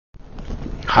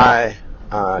Hi,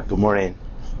 good morning.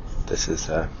 This is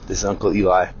Uncle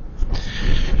Eli.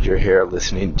 You're here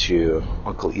listening to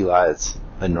Uncle Eli's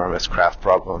enormous craft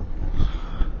problem.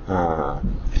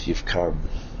 If you've come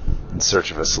in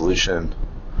search of a solution,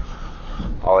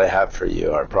 all I have for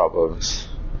you are problems,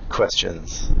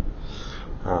 questions,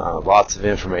 lots of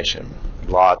information.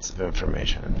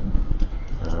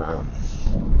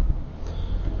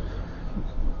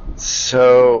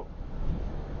 So,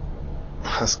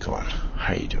 how's it going?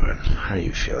 How are you doing? How are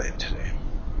you feeling today?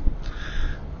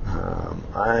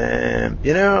 I'm,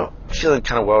 feeling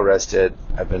kind of well rested.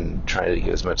 I've been trying to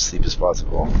get as much sleep as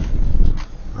possible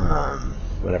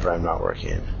whenever I'm not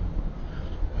working,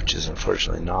 which is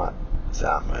unfortunately not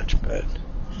that much, but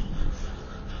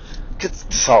get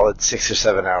solid 6 or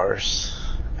 7 hours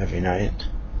every night.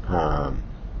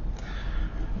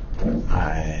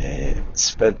 I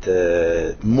spent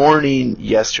the morning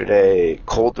yesterday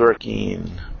cold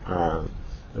working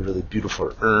a really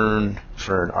beautiful urn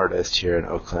for an artist here in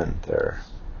Oakland. Their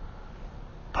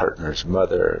partner's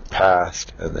mother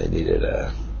passed, and they made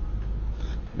an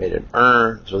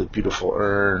urn. It was a really beautiful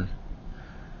urn,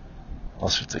 all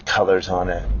sorts of colors on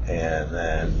it, and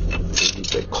then they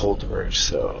needed cold work,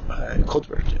 so I cold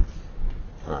worked it.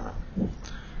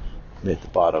 Made the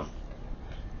bottom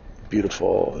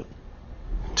beautiful.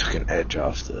 Took an edge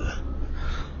off the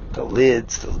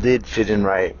lids. The lid fit in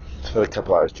right. Spent a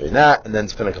couple hours doing that, and then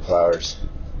spent a couple hours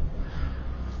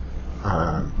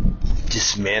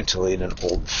dismantling an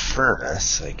old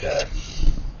furnace, like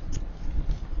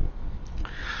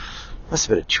must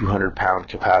have been a 200-pound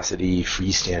capacity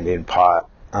freestanding pot,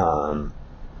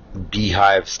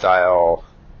 beehive style,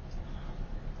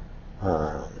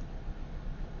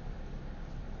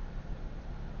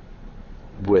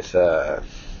 with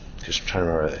just trying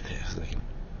to remember, it was like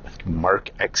Mark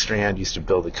Extrand used to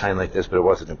build a kind like this, but it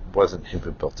wasn't him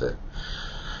who built it.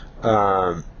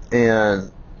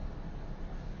 And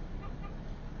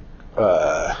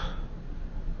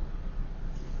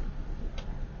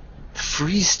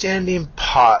freestanding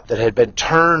pot that had been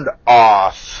turned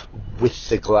off with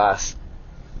the glass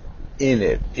in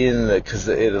it, because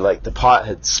the pot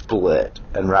had split,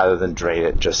 and rather than drain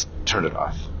it, just turn it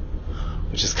off,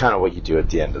 which is kind of what you do at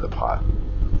the end of the pot,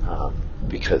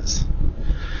 because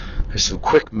there's some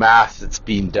quick math that's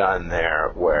being done there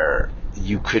where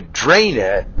you could drain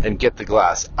it and get the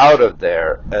glass out of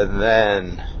there, and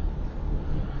then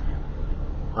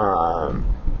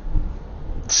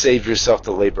save yourself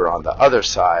the labor on the other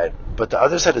side. But the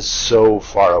other side is so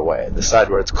far away. The side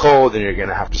where it's cold and you're going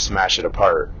to have to smash it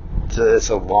apart, it's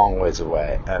a long ways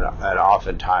away. And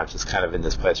oftentimes it's kind of in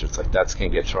this place where it's like, that's going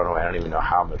to get thrown away. I don't even know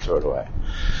how I'm going to throw it away.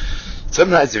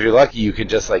 Sometimes, if you're lucky, you can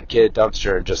just get a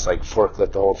dumpster and just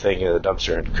forklift the whole thing into the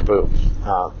dumpster and kaboom.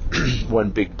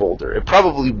 One big boulder. It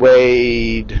probably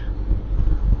weighed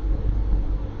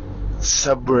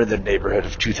somewhere in the neighborhood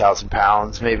of 2,000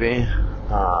 pounds, maybe.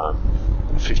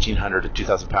 1,500 to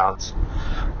 2,000 pounds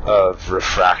of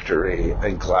refractory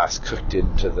and glass cooked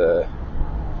into the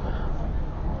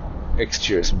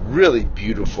exterior. Some really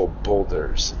beautiful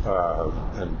boulders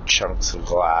and chunks of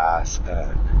glass.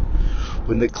 And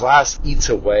when the glass eats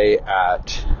away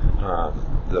at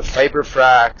the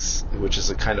fiberfrax, which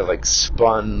is a kind of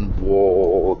spun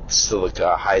wool,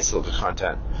 silica, high silica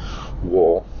content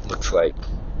wool, looks like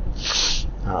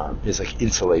is like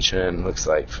insulation, looks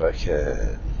like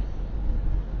fucking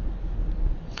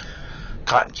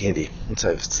cotton candy.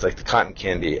 It's like the cotton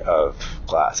candy of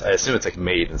glass. I assume it's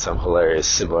made in some hilarious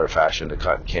similar fashion to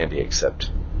cotton candy,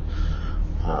 except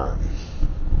a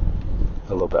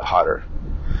little bit hotter.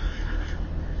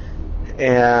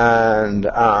 And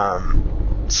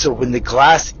so when the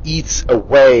glass eats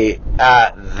away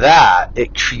at that,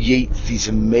 it creates these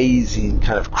amazing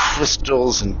kind of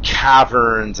crystals and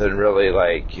caverns, and really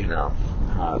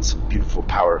some beautiful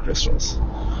power crystals.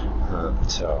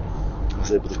 So I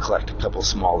was able to collect a couple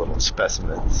small little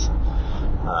specimens.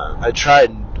 I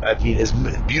tried. As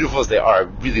beautiful as they are, I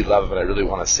really love them, and I really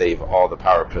want to save all the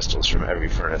power crystals from every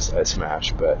furnace I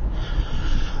smash, but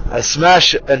I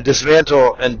smash and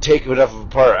dismantle and take enough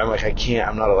apart. I'm like, I can't.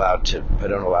 I'm not allowed to. I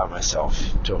don't allow myself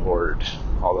to hoard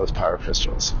all those power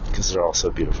crystals because they're all so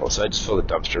beautiful. So I just fill the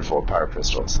dumpster full of power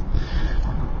crystals.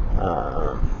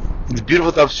 It's a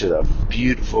beautiful dumpster, though.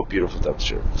 Beautiful, beautiful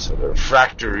dumpster. So the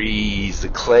refractories, the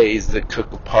clays that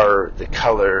cook apart, the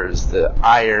colors, the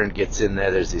iron gets in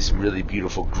there. There's these really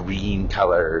beautiful green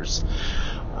colors.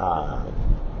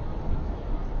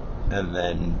 And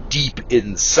then deep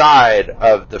inside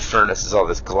of the furnace is all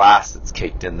this glass that's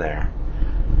caked in there.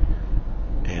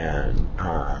 And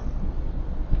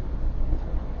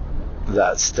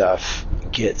that stuff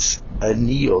gets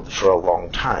annealed for a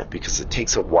long time because it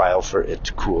takes a while for it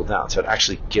to cool down. So it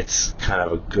actually gets kind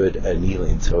of a good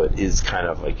annealing. So it is kind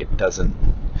of like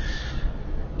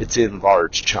it's in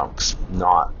large chunks,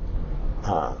 not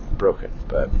broken,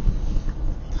 but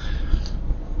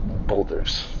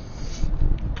boulders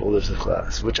of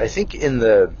glass, which I think in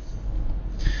the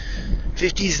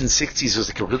 50s and 60s was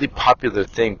like a really popular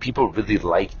thing. People really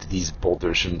liked these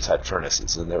boulders inside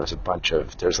furnaces, and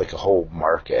there's like a whole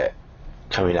market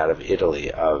coming out of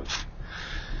Italy of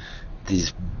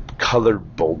these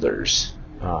colored boulders.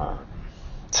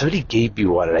 Somebody gave me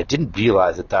one, and I didn't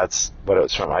realize that that's what it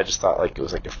was from. I just thought like it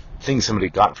was like a thing somebody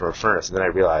got from a furnace, and then I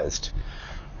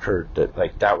heard that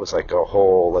like that was like a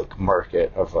whole like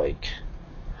market of like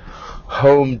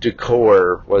home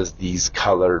decor was these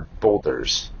colored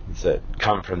boulders that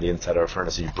come from the inside of a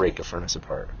furnace, and you break a furnace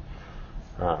apart.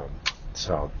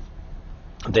 So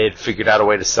they had figured out a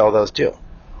way to sell those too.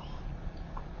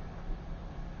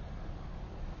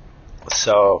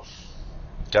 So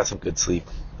got some good sleep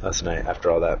last night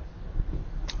after all that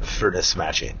furnace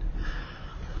smashing.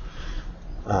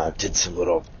 Did some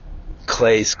little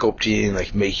clay sculpting,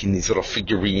 like making these little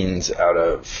figurines out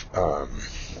of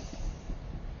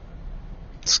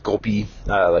Sculpey,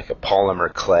 like a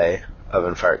polymer clay,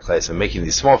 oven fired clay. So I'm making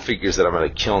these small figures that I'm going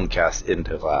to kiln cast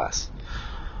into glass.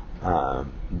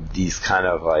 These kind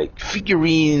of like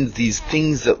figurines, these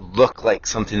things that look like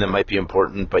something that might be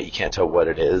important, but you can't tell what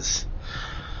it is.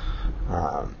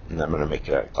 And I'm going to make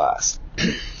it out of glass.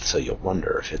 So you'll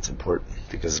wonder if it's important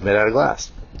because it's made out of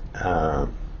glass.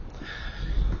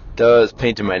 Those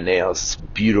painted my nails. It's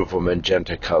beautiful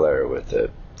magenta color with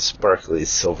a sparkly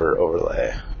silver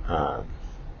overlay.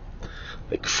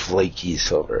 Like flaky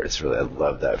silver. I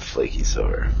love that flaky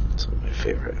silver. It's one of my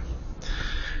favorite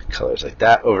colors, like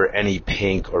that over any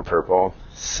pink or purple.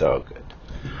 So good.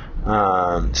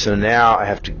 So now I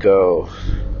have to go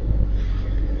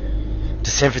to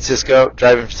San Francisco,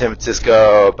 driving from San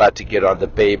Francisco, about to get on the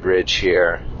Bay Bridge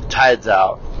here. The tide's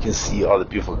out. You can see all the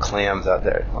beautiful clams out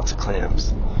there. Lots of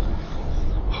clams.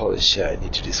 Holy shit, I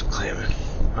need to do some clamming.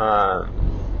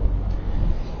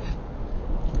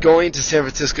 Going to San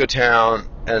Francisco town,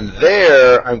 and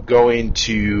there I'm going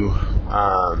to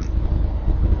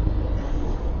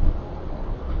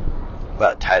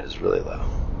that tide is really low.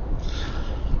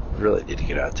 Really need to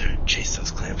get out there and chase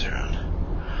those clams around.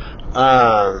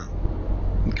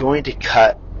 I'm going to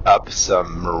cut up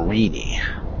some marini,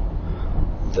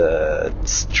 the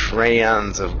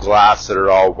strands of glass that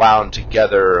are all wound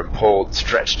together and pulled,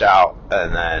 stretched out,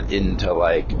 and then into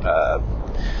like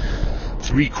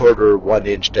 3/4 1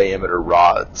 inch diameter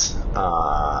rods.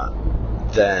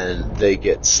 Then they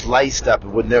get sliced up.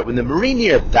 When the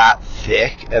marini are that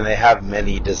thick and they have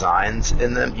many designs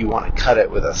in them, you want to cut it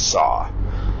with a saw,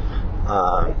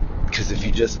 because if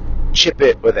you just chip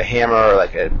it with a hammer or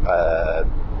like a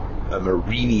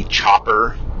marini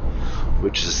chopper,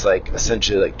 which is like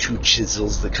essentially like two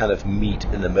chisels that kind of meet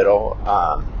in the middle,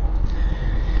 on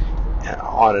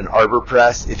an arbor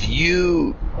press, if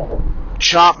you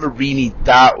chop marini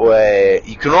that way,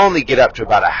 you can only get up to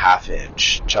about a 1/2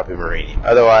 inch chopping marini.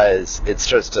 Otherwise, it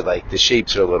starts to like, the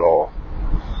shapes are a little,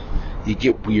 you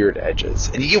get weird edges.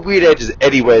 And you get weird edges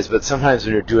anyways, but sometimes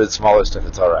when you're doing smaller stuff,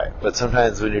 it's alright. But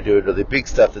sometimes when you're doing really big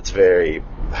stuff that's very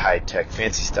high-tech,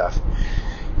 fancy stuff,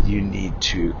 you need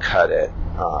to cut it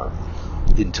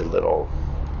into little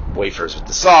wafers with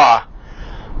the saw.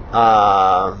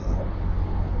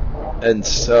 And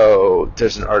so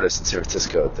there's an artist in San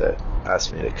Francisco that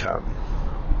asked me to come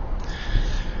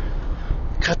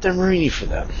cut their marini for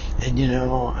them. And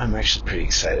I'm actually pretty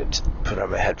excited to put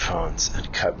on my headphones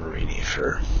and cut marini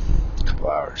for a couple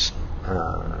hours.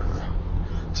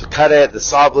 So cut it, the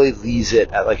saw blade leaves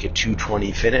it at like a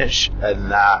 220 finish, and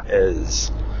that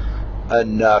is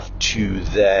enough to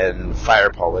then fire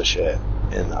polish it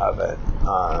in the oven.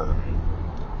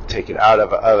 Take it out of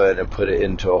the oven and put it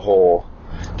into a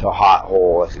hot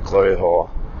hole, like a glory hole,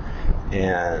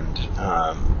 and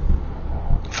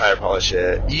fire polish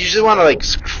it. You usually want to like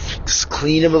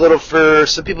clean them a little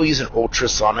first. Some people use an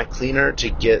ultrasonic cleaner to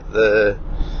get the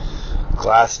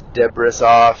glass debris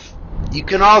off. You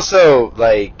can also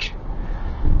like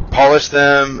polish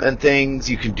them and things.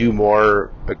 You can do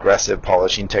more aggressive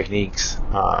polishing techniques,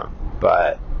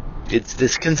 but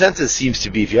this consensus seems to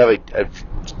be, if you have a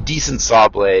decent saw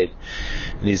blade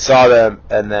and you saw them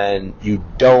and then you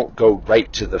don't go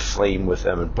right to the flame with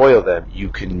them and boil them, you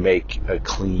can make a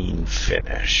clean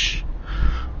finish.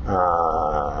 There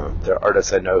are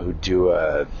artists I know who do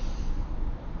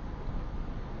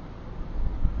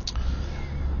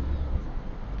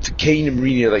the cane and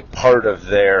marini are like part of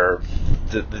their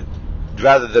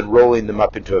rather than rolling them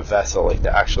up into a vessel, like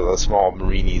the small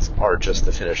marinis are just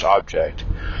the finished object,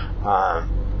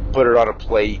 put it on a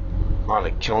plate, on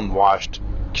a kiln-washed,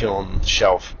 kiln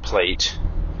shelf plate,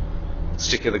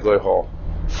 stick in the glory hole,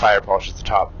 fire polish at the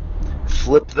top,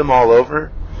 flip them all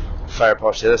over, fire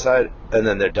polish the other side, and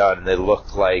then they're done, and they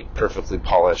look like perfectly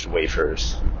polished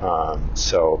wafers.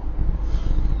 So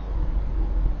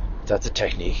that's a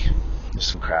technique. There's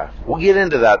some craft. We'll get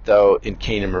into that, though, in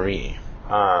Cane and Marie.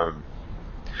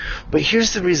 But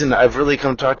here's the reason I've really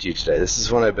come to talk to you today. This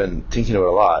is one I've been thinking about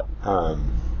a lot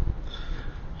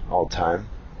all the time,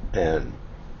 and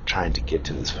trying to get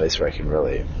to this place where I can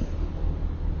really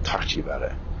talk to you about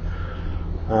it.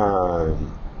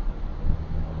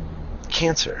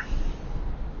 Cancer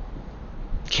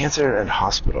and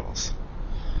hospitals.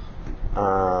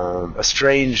 A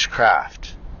strange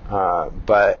craft.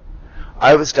 But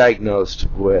I was diagnosed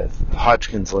with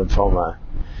Hodgkin's lymphoma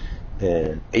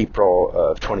in April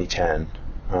of 2010,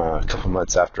 a couple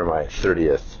months after my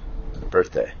 31st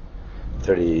birthday.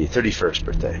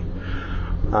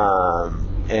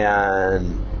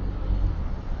 And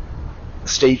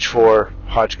stage 4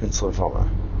 Hodgkin's lymphoma.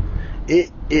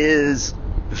 It is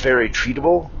very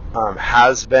treatable,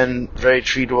 has been very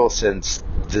treatable since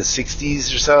the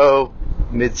 60s or so,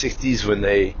 mid-60s, when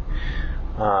they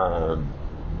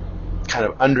kind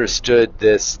of understood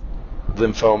this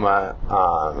lymphoma.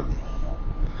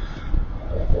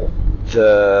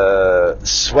 The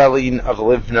swelling of the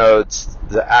lymph nodes,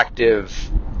 the active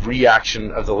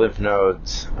reaction of the lymph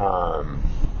nodes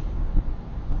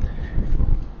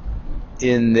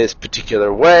in this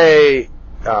particular way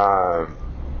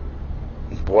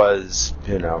was,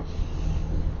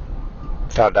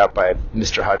 found out by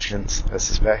Mr. Hodgkins, I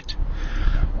suspect.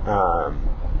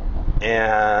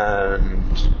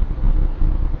 And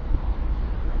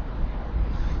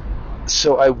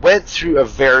so I went through a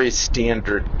very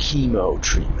standard chemo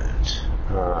treatment.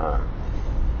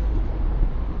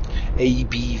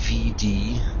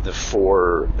 ABVD, the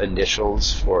 4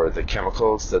 initials for the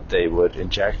chemicals that they would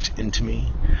inject into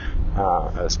me.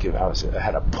 I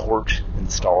had a port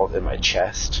installed in my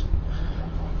chest.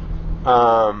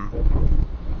 And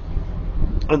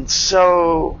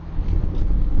so,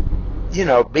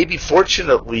 maybe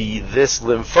fortunately this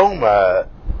lymphoma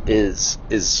is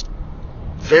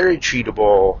very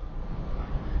treatable,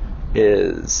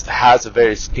 has a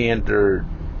very standard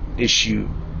issue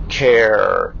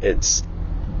care. It's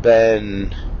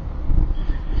been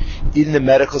in the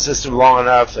medical system long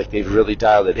enough, like they've really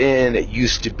dialed it in. It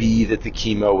used to be that the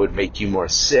chemo would make you more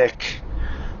sick.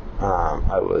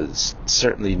 I was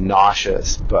certainly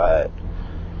nauseous, but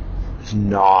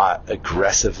not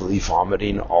aggressively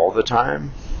vomiting all the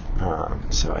time.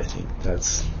 So I think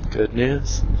that's good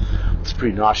news. It's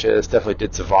pretty nauseous. Definitely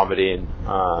did some vomiting.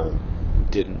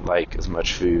 Didn't like as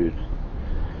much food.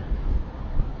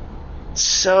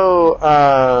 So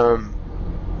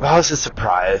that was a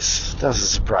surprise. That was a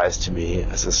surprise to me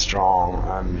as a strong,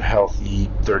 unhealthy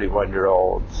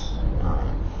 31-year-old.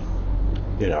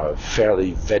 A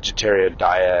fairly vegetarian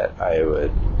diet. I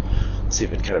was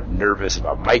even kind of nervous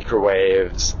about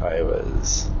microwaves. I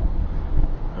was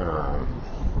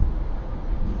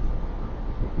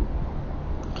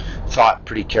thought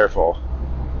pretty careful.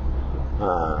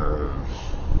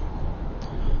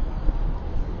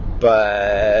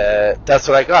 But that's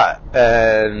what I got.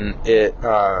 And it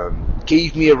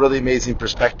gave me a really amazing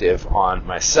perspective on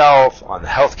myself, on the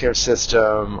healthcare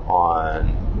system,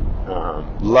 on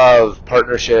love,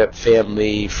 partnership,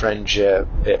 family, friendship.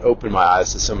 It opened my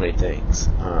eyes to so many things.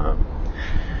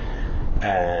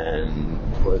 And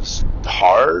it was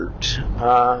hard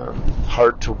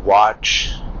to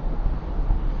watch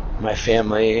my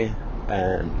family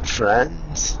and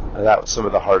friends. That was some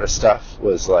of the hardest stuff,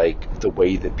 was like the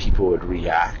way that people would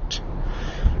react.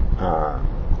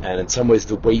 And in some ways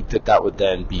the weight that would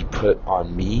then be put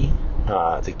on me,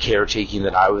 the caretaking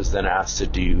that I was then asked to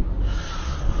do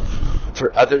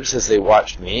for others as they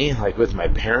watched me, like with my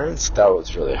parents, that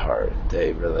was really hard.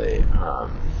 They really,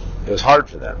 it was hard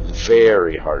for them,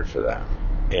 very hard for them.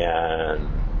 And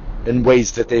in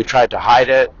ways that they tried to hide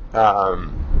it,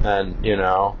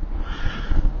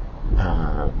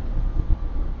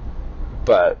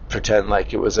 but pretend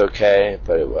like it was okay,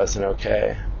 but it wasn't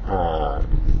okay.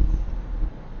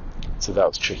 So that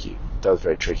was tricky. That was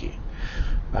very tricky.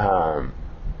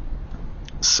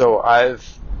 So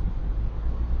I've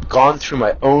gone through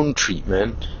my own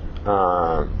treatment.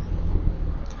 I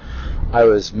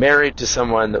was married to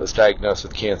someone that was diagnosed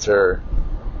with cancer,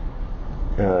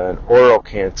 an oral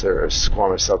cancer,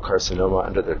 squamous cell carcinoma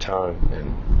under their tongue,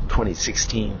 in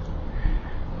 2016.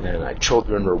 and my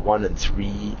children were 1 and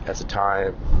 3 at the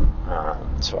time.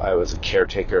 So I was a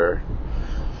caretaker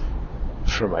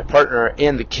for my partner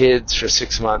and the kids for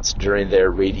 6 months during their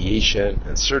radiation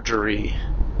and surgery.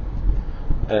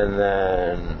 And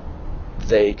then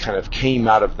they kind of came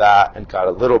out of that and got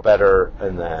a little better.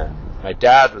 And then my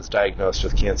dad was diagnosed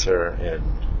with cancer in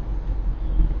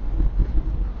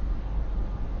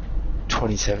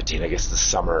 2017, I guess the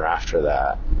summer after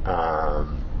that.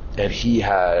 And he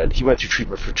went through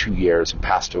treatment for 2 years and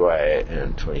passed away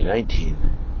in 2019.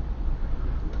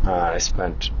 I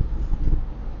spent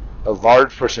a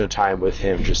large portion of time with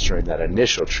him just during that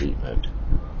initial treatment.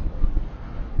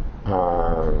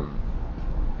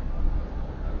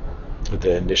 With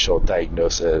the initial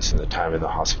diagnosis and the time in the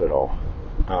hospital.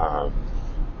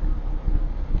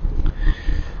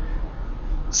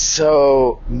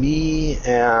 So me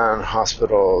and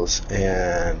hospitals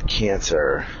and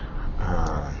cancer,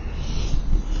 I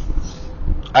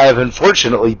have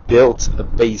unfortunately built a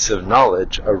base of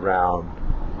knowledge around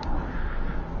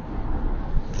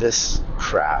this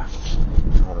craft.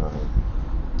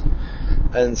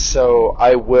 And so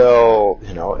I will,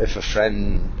 if a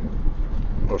friend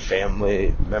or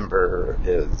family member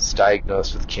is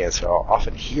diagnosed with cancer, I'll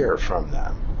often hear from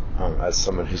them as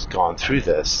someone who's gone through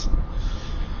this.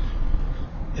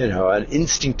 An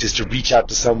instinct is to reach out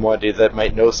to somebody that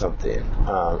might know something.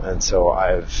 And so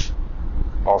I've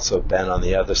also been on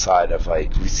the other side of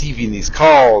receiving these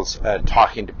calls and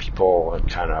talking to people and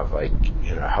kind of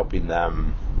helping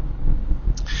them,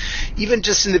 even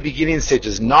just in the beginning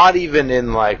stages, not even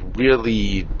in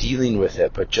really dealing with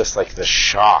it, but just the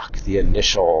shock, the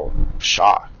initial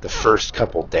shock, the first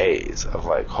couple days of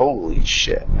holy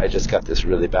shit, I just got this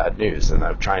really bad news, and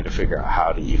I'm trying to figure out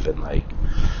how to even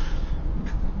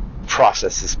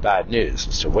process this bad news.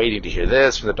 So waiting to hear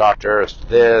this from the doctor,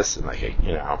 this, and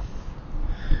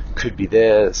could be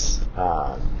this.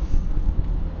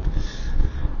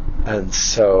 And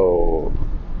so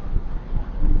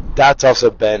that's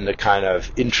also been a kind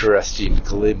of interesting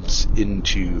glimpse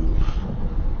into,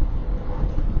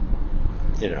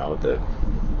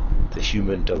 the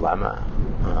human dilemma,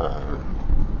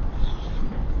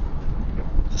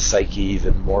 the psyche,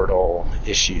 the mortal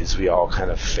issues we all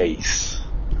kind of face.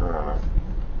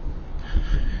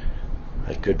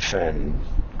 My good friend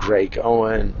Greg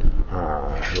Owen,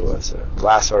 who was a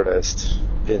glass artist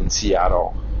in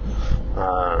Seattle,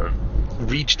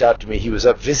 reached out to me. He was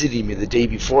up visiting me the day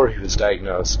before he was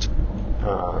diagnosed. He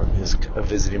was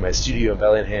visiting my studio in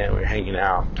Bellingham. We were hanging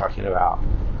out, talking about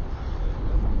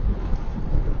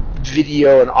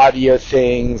video and audio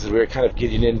things. We were kind of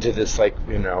getting into this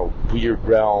weird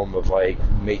realm of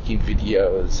making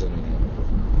videos and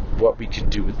what we could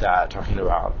do with that, talking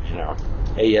about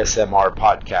ASMR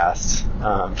podcasts.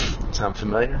 Sound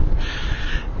familiar?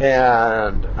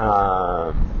 And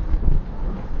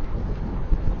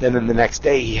then the next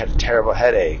day he had a terrible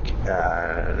headache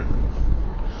and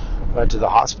went to the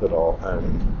hospital,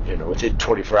 and within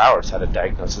 24 hours had a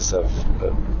diagnosis of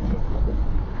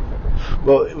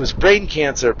it was brain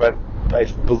cancer, but I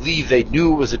believe they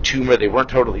knew it was a tumor. They weren't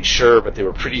totally sure, but they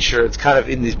were pretty sure. It's kind of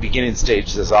in these beginning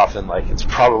stages as often it's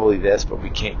probably this, but we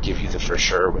can't give you the for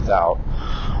sure without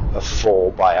a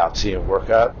full biopsy and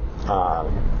workup.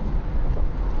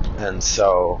 And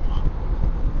so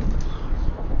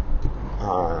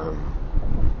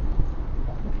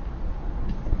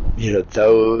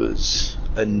those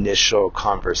initial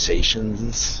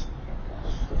conversations,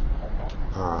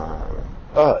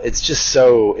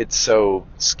 it's so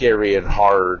scary and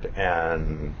hard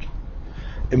and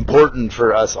important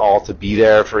for us all to be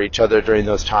there for each other during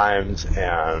those times,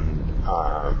 and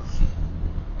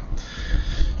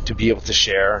to be able to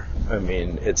share. I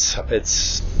mean, it's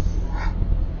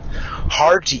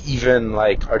hard to even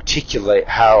articulate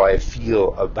how I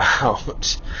feel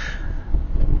about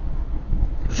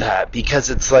that, because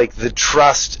it's the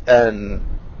trust and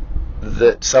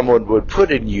that someone would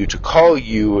put in you to call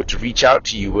you or to reach out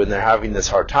to you when they're having this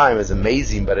hard time is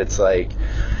amazing, but it's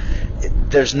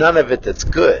there's none of it that's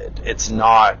good. It's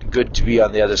not good to be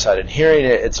on the other side and hearing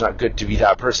it. It's not good to be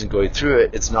that person going through it.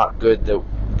 It's not good that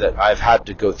I've had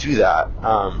to go through that,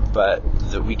 but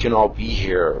that we can all be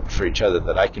here for each other,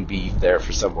 that I can be there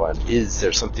for someone. Is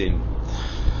there something,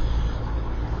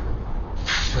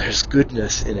 there's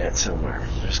goodness in it somewhere.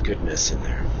 There's goodness in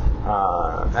there.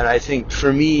 And I think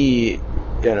for me,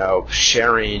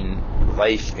 sharing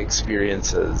life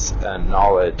experiences and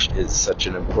knowledge is such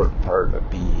an important part of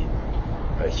being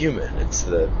a human. It's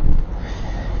the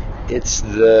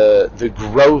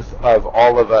growth of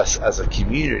all of us as a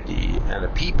community and a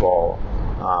people.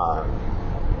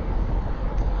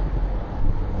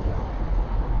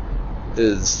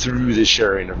 is through the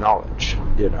sharing of knowledge,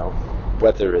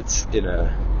 whether it's in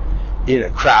a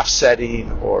craft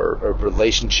setting or a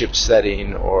relationship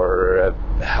setting or a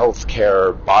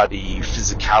healthcare body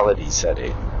physicality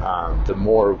setting. The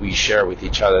more we share with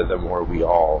each other, the more we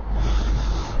all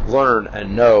learn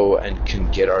and know and can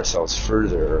get ourselves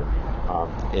further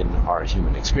in our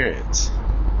human experience.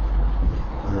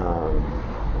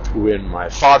 When my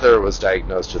father was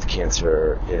diagnosed with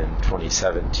cancer in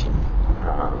 2017,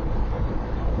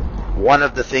 one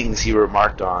of the things he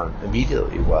remarked on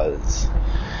immediately was,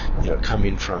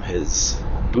 coming from his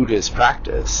Buddhist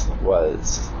practice,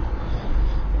 was,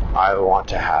 I want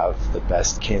to have the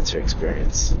best cancer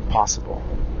experience possible.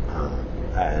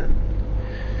 And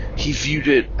he viewed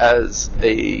it as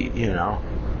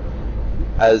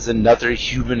as another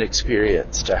human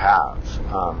experience to have,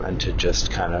 and to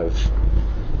just kind of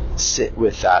sit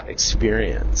with that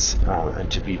experience, and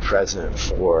to be present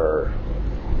for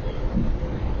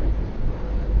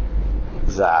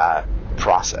that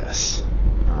process,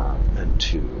 and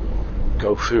to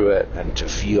go through it and to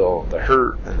feel the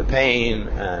hurt and the pain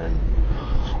and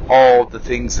all the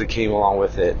things that came along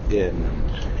with it in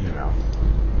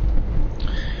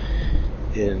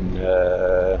an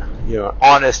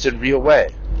honest and real way.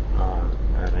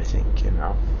 And I think,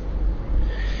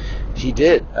 he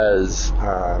did as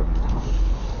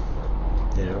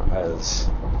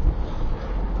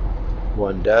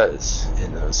one does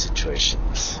in those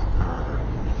situations.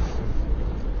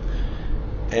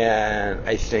 And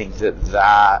I think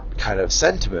that kind of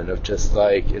sentiment of just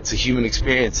like, it's a human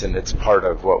experience and it's part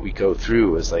of what we go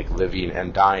through is like living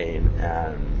and dying,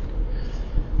 and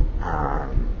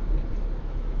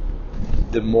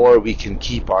the more we can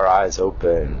keep our eyes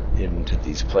open into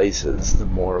these places, the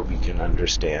more we can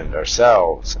understand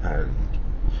ourselves and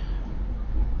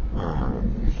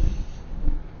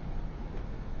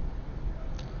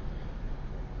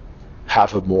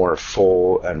have a more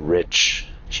full and rich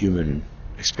human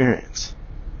experience.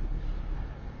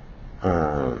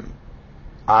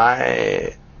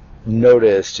 I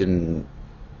noticed in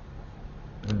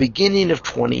the beginning of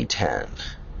 2010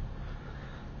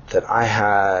 that I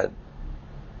had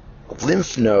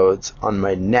lymph nodes on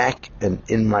my neck and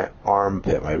in my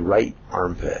armpit, my right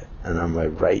armpit, and on my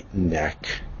right neck,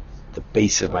 the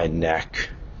base of my neck,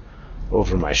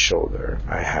 over my shoulder.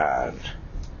 I had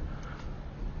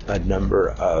a number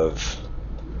of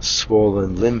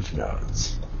swollen lymph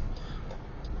nodes.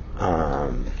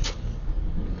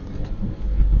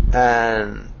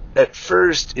 And at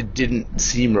first it didn't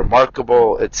seem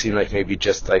remarkable. It seemed like maybe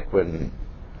just like when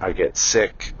I get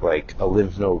sick, like a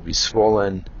lymph node would be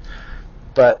swollen.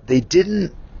 But they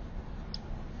didn't,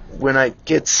 when I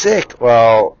get sick,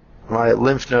 well, my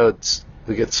lymph nodes,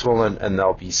 they get swollen and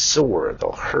they'll be sore.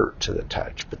 They'll hurt to the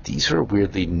touch. But these were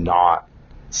weirdly not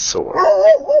sore.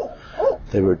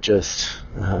 They were just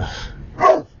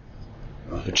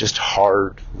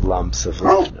hard lumps of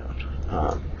lymph node.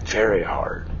 Very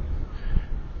hard.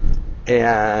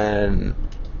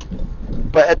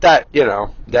 But at that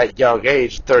young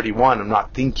age, 31, I'm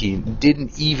not thinking,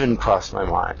 didn't even cross my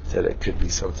mind that it could be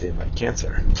something like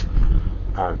cancer.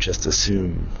 Just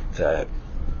assume that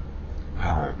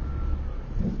my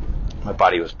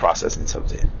body was processing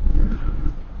something.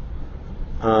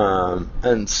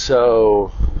 And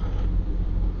so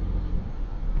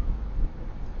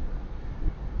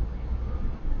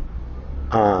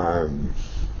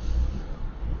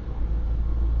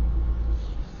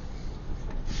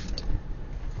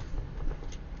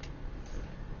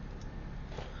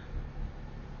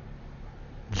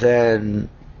then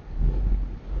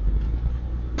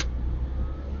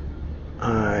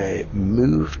I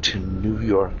moved to New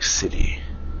York City.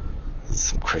 That's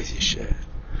some crazy shit.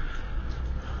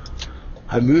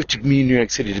 I moved to New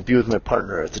York City to be with my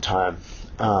partner at the time.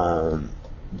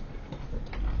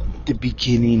 The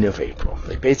beginning of April.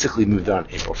 They basically moved on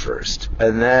April 1st.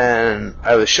 And then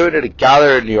I was showing at a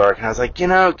gallery in New York, and I was like,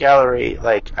 gallery,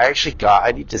 like, I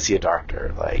need to see a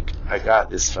doctor. Like, I got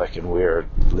this fucking weird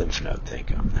lymph node thing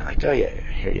going. And like, oh yeah,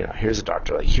 here, here's a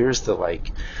doctor. Like, here's the,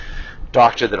 like,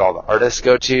 doctor that all the artists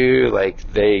go to.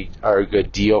 Like, they are a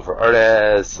good deal for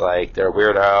artists. Like, they're a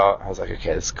weirdo. I was like,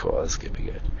 okay, this is cool. This is gonna be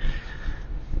good.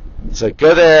 So I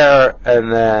go there,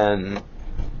 and then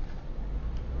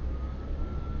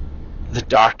the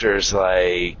doctor's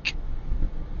like,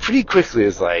 pretty quickly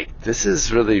is like, this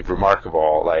is really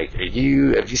remarkable. Like, have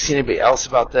you seen anybody else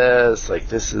about this? Like,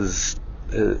 this is,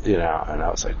 and I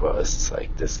was like, well, this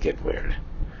is getting weird.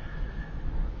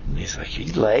 And he's like, are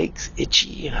your legs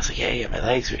itchy? And I was like, yeah, my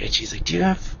legs are itchy. He's like,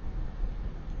 do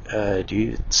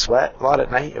you sweat a lot at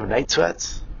night? Have night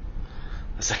sweats?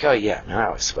 I was like, oh yeah, man, I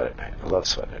always sweat at night. I love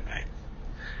sweating at night.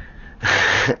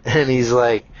 And he's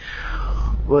like,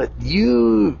 well,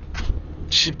 you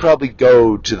should probably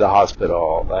go to the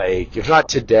hospital, like, if not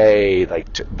today, like,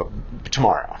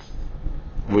 tomorrow.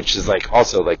 Which is, like,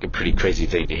 also, like, a pretty crazy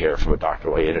thing to hear from a doctor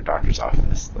while you're in a doctor's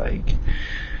office. Like,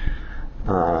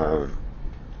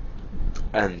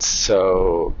 and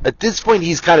so, at this point,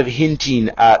 he's kind of hinting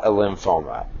at a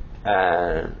lymphoma.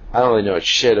 And I don't really know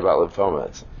shit about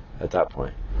lymphomas at that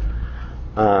point.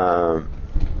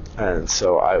 And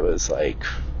so I was like,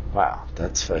 wow,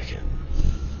 that's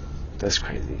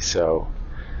crazy. So,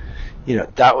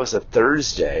 that was a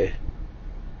Thursday.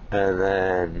 And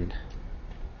then,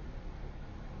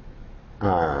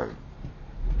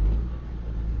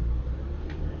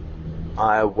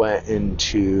 I went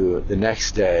into the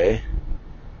next day,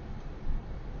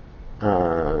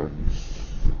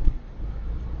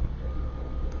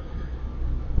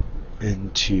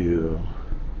 into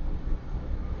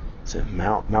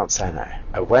Mount Sinai.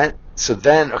 I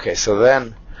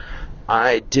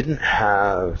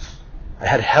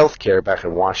had health care back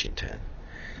in Washington.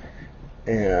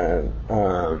 And,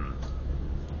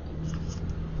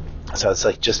 so it's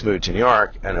like just moved to New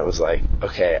York, and it was like,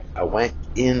 okay, I went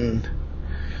in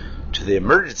to the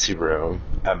emergency room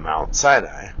at Mount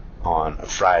Sinai on a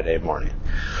Friday morning,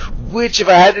 which if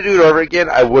I had to do it over again,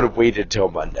 I would have waited till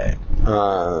Monday.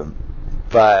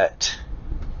 But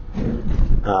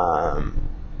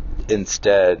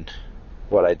instead,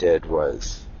 what I did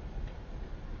was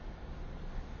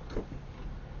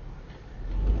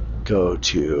go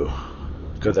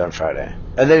there on Friday.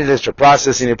 And then you just start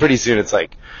processing, and pretty soon it's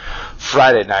like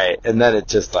Friday night, and then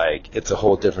it's just like, it's a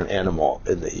whole different animal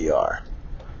in the ER.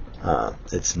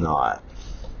 It's not,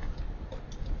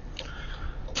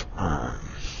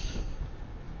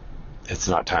 it's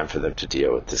not time for them to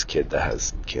deal with this kid that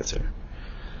has cancer.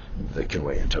 They can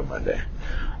wait until Monday.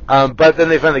 But then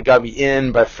they finally got me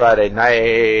in by Friday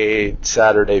night,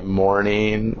 Saturday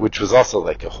morning, which was also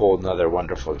like a whole nother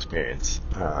wonderful experience.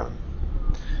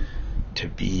 To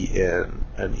be in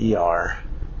an ER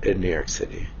in New York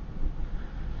City.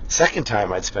 Second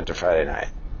time I'd spent a Friday night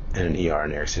in an ER in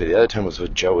New York City. The other time was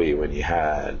with Joey when you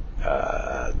had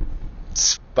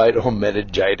spinal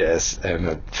meningitis and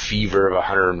a fever of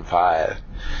 105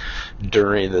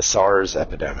 during the SARS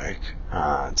epidemic.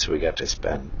 So we got to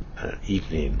spend an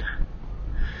evening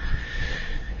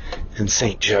in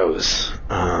St. Joe's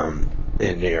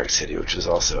in New York City, which was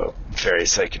also a very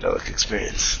psychedelic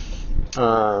experience.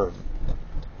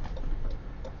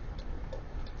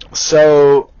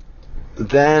 So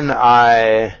then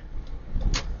I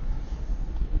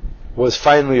was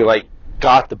finally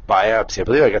got the biopsy. I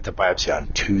believe I got the biopsy on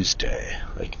Tuesday.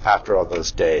 After all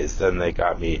those days, then they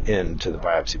got me into the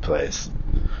biopsy place.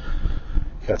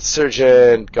 Got the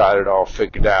surgeon, got it all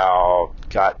figured out,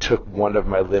 took one of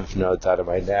my lymph nodes out of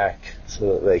my neck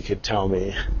so that they could tell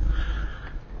me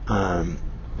that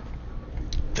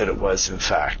it was in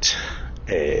fact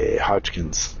a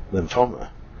Hodgkin's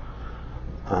lymphoma.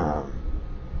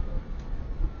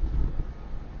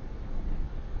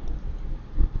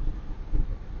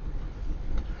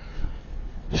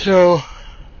 So,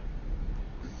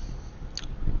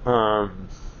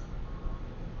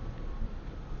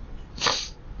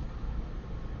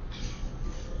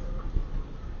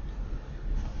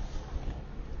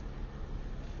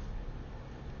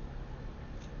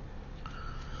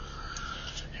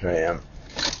 here I am,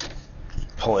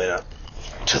 pulling up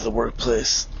to the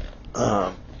workplace.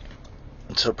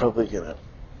 So probably gonna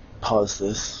pause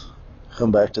this,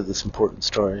 come back to this important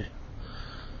story,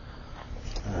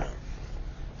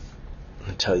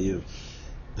 and tell you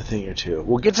a thing or two.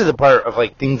 We'll get to the part of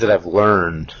things that I've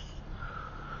learned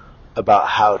about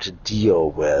how to deal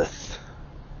with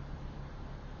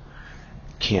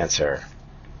cancer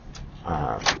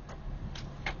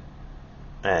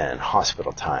and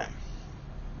hospital time.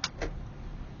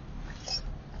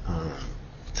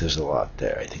 There's a lot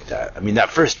there. I think that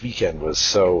first weekend was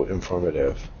so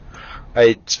informative.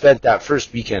 I spent that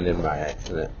first weekend in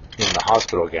the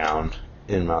hospital gown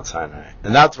in Mount Sinai,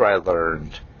 and that's where I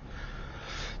learned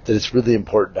that it's really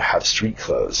important to have street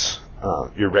clothes,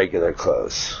 your regular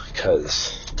clothes,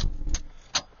 because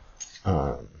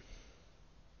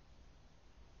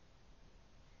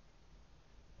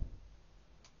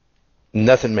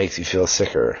nothing makes you feel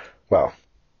sicker. Well,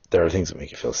 there are things that make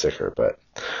you feel sicker, but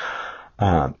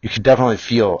you can definitely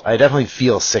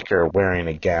feel sicker wearing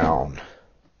a gown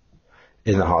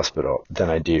in the hospital than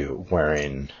I do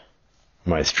wearing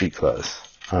my street clothes.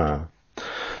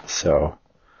 So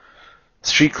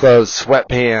street clothes,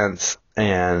 sweatpants,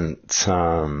 and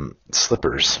some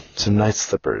slippers, some nice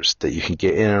slippers that you can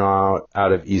get in and out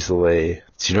of easily,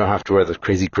 so you don't have to wear those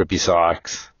crazy grippy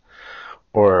socks.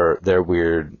 or their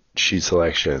weird shoe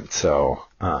selection. So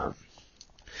that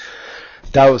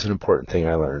was an important thing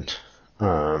I learned.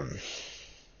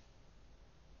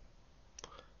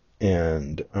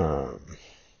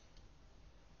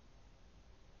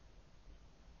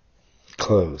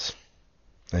 Clothes.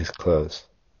 Nice clothes.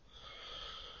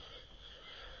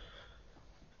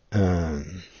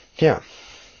 Yeah.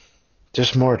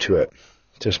 Just more to it.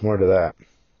 Just more to that.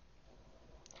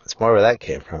 It's more where that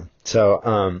came from.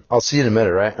 So, I'll see you in a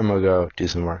minute, right? I'm gonna go do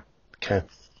some more. Okay.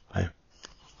 Bye.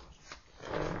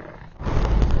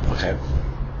 Okay.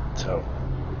 So,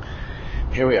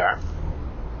 here we are.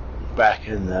 Back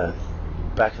in the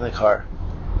car.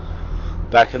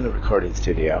 Back in the recording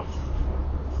studio.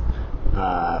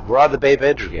 We're on the Bay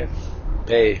Bridge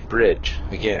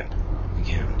again.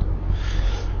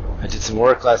 I did some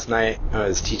work last night. I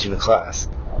was teaching a class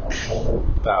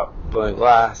about blowing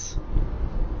glass,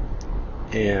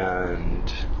 and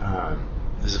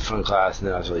it was a fun class, and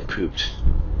then I was really pooped.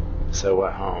 So I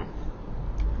went home,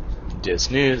 did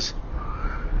snooze,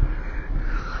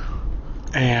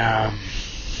 and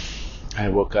I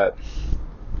woke up,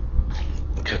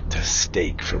 cooked a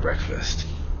steak for breakfast.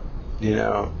 You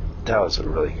know, that was a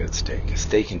really good steak. A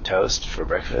steak and toast for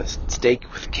breakfast.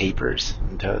 Steak with capers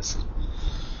and toast.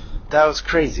 That was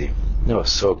crazy. That was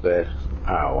so good.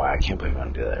 Oh, wow, I can't believe I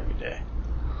don't do that every day.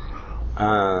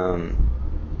 I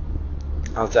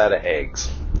was out of eggs,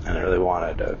 and I really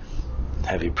wanted a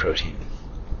heavy protein.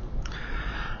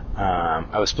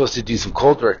 I was supposed to do some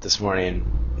cold work this morning,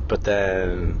 but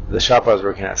then the shop I was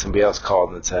working at, somebody else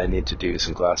called and said I need to do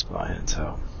some glass blowing, and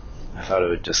so I thought it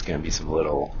was just going to be some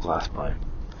little glass blowing.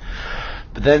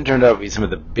 But then it turned out to be some of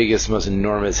the biggest, most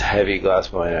enormous, heavy glass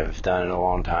blowing I've done in a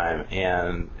long time,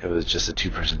 and it was just a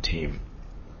 2-person team.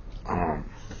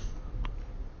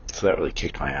 So that really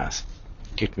kicked my ass.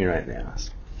 Kicked me right in the ass.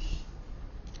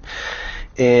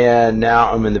 And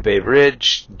now I'm in the Bay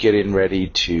Bridge, getting ready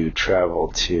to teach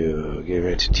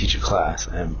a class.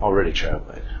 I'm already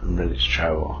traveling. I'm ready to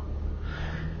travel.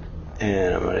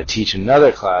 And I'm going to teach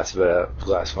another class about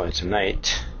glass blowing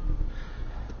tonight.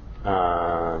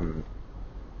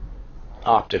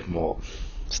 Optic mold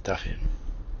stuffing.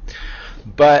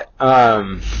 But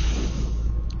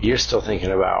you're still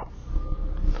thinking about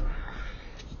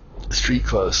street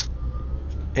clothes.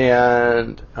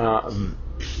 And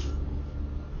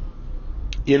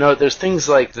there's things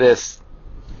like this: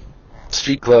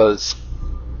 street clothes,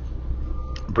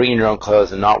 bringing your own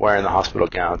clothes and not wearing the hospital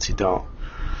gowns so you don't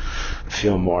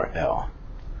feel more ill.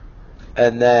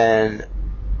 And then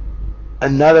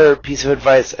another piece of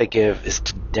advice I give is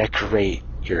to decorate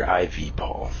your IV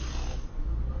pole.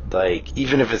 Like,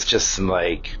 even if it's just some,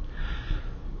 like,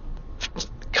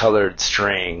 colored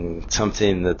string,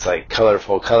 something that's, like,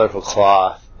 colorful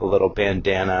cloth, a little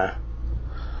bandana,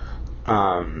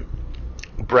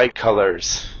 bright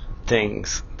colors,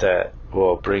 things that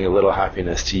will bring a little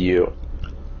happiness to you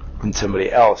and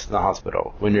somebody else in the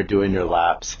hospital when you're doing your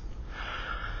laps.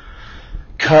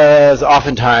 Because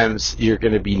oftentimes you're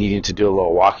going to be needing to do a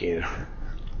little walking.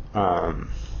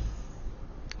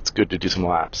 It's good to do some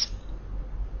laps.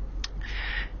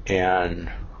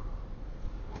 And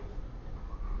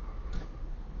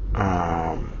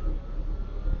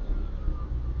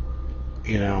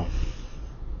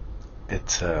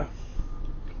it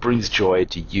brings joy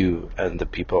to you and the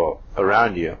people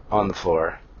around you on the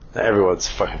floor. Everyone's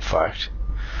fucking fucked.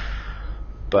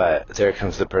 But there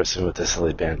comes the person with the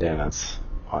silly bandanas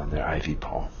on their IV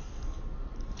pole.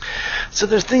 So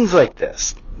there's things like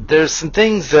this. There's some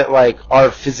things that, like, are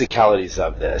physicalities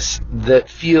of this that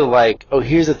feel like, oh,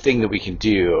 here's a thing that we can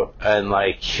do, and,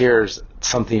 like, here's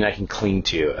something I can cling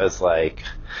to as, like,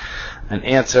 an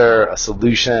answer, a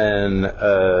solution,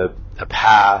 a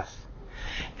path.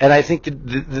 And I think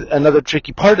that another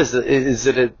tricky part is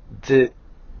that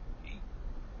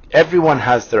everyone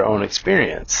has their own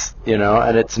experience,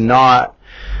 and it's not,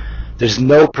 there's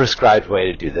no prescribed way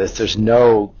to do this. There's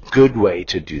no good way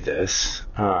to do this.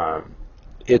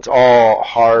 It's all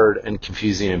hard and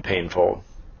confusing and painful.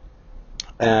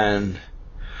 And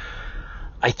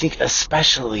I think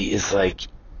especially is like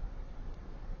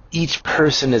each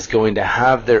person is going to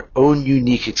have their own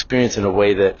unique experience in a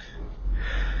way that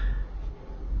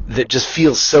just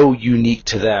feels so unique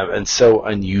to them and so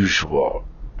unusual.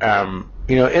 In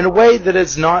a way that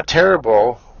is not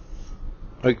terrible,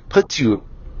 like puts you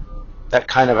that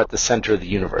kind of at the center of the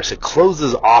universe. It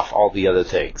closes off all the other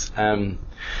things.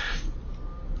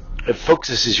 It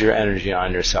focuses your energy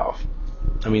on yourself.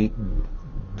 I mean,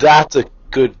 that's a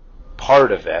good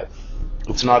part of it.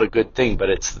 It's not a good thing,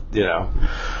 but it's,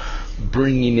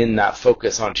 bringing in that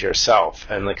focus onto yourself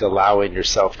and, like, allowing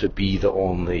yourself to be the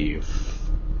only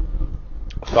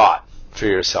thought for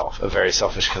yourself, a very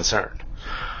selfish concern,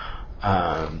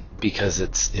 because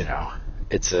it's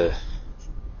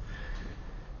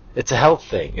a health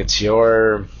thing. It's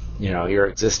your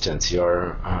existence,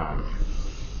 your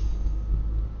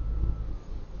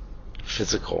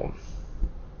physicalness.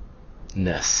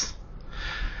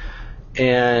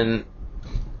 And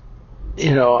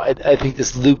I think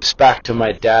this loops back to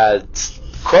my dad's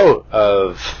quote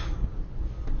of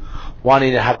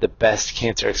wanting to have the best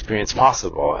cancer experience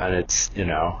possible. And it's,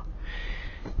 in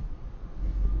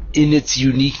its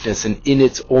uniqueness and in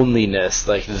its onlyness,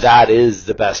 like, that is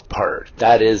the best part.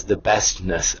 That is the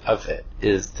bestness of it,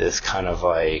 is this kind of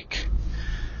like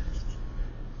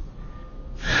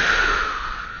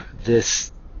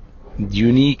this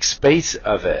unique space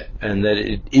of it, and that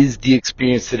it is the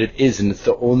experience that it is, and it's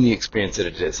the only experience that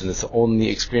it is, and it's the only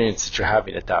experience that you're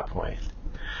having at that point.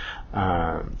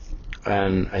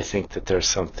 And I think that there's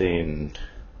something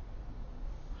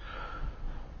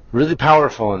really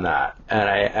powerful in that.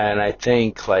 And I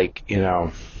think, like,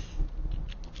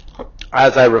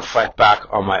 as I reflect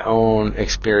back on my own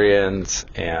experience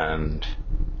and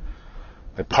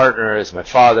my partners, my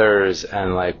father's,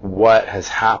 and like what has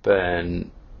happened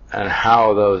and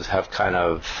how those have kind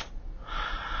of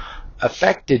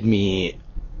affected me,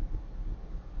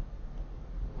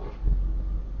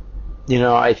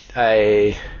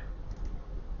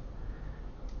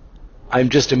 I'm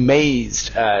just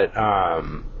amazed at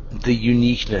the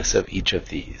uniqueness of each of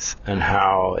these and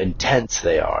how intense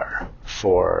they are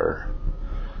for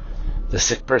the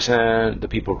sick person, the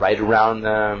people right around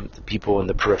them, the people in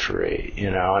the periphery,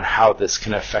 and how this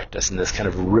can affect us in this kind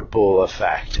of ripple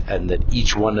effect, and that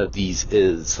each one of these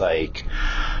is like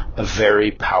a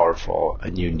very powerful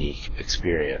and unique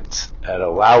experience, and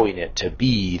allowing it to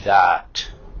be that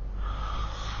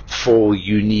full,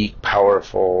 unique,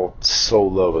 powerful,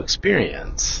 solo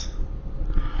experience.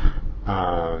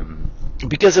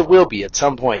 Because it will be at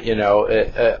some point,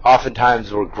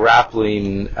 oftentimes we're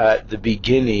grappling at the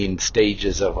beginning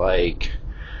stages of like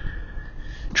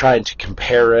trying to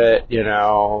compare it,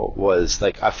 was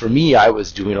like, for me, I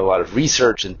was doing a lot of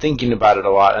research and thinking about it a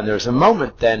lot. And there was a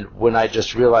moment then when I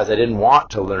just realized I didn't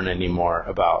want to learn anymore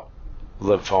about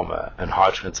lymphoma and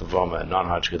Hodgkin's lymphoma and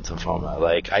non-Hodgkin's lymphoma.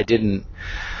 Like, I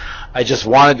just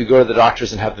wanted to go to the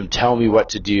doctors and have them tell me what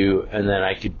to do, and then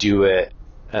I could do it.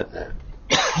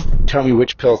 Tell me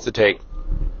which pills to take.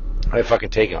 I fucking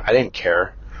take them. I didn't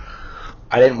care.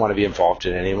 I didn't want to be involved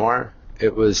in it anymore.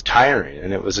 It was tiring,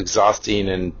 and it was exhausting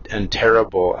and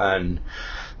terrible, and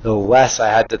the less I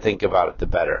had to think about it, the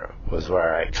better, was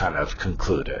where I kind of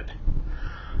concluded.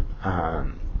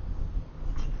 And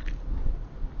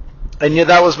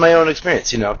that was my own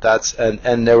experience,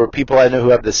 and there were people I know who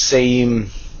have the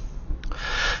same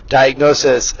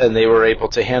diagnosis, and they were able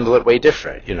to handle it way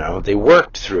different. They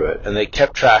worked through it, and they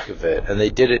kept track of it, and they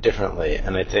did it differently.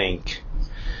 And I think,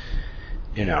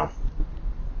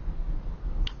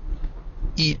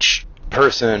 each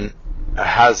person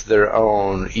that's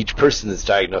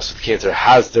diagnosed with cancer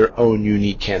has their own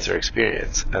unique cancer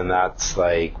experience. And that's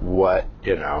like what,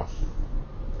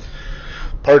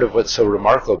 part of what's so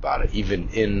remarkable about it, even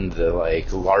in the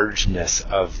like largeness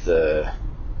of the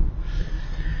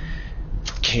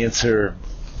cancer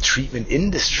treatment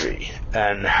industry,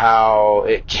 and how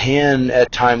it can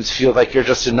at times feel like you're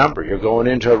just a number. You're going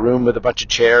into a room with a bunch of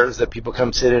chairs that people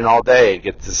come sit in all day and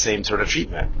get the same sort of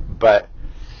treatment. But,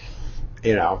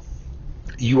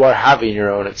 you are having your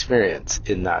own experience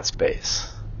in that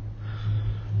space.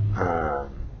 And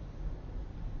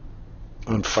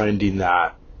finding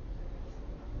that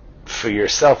for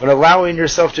yourself and allowing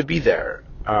yourself to be there.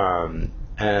 And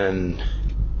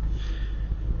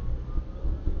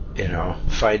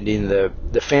finding the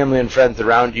family and friends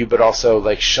around you, but also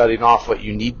like shutting off what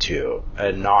you need to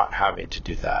and not having to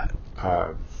do that.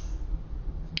 And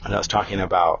I was talking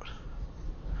about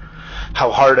how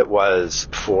hard it was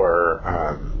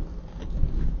for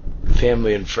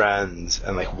family and friends,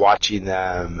 and like watching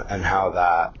them, and how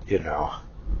that,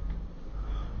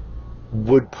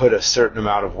 would put a certain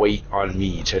amount of weight on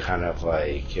me to kind of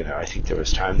like, I think there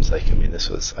was times like,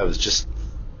 I was just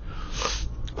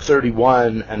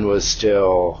 31 and was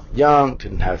still young,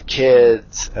 didn't have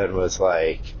kids, and was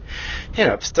like,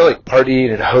 still like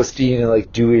partying and hosting and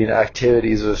like doing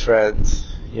activities with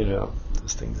friends,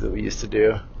 those things that we used to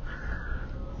do.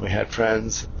 We had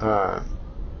friends, and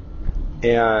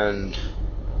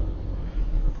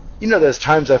there's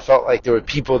times I felt like there were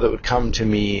people that would come to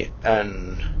me,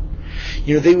 and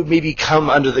they would maybe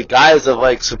come under the guise of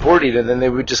like supporting, and then they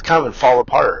would just come and fall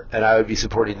apart, and I would be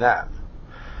supporting them.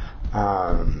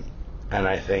 And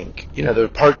I think, there were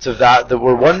parts of that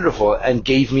were wonderful and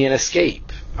gave me an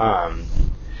escape, To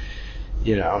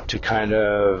kind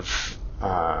of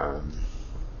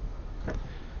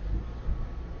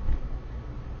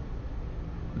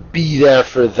be there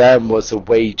for them was a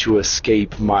way to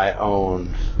escape my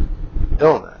own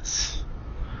illness.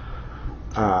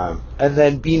 And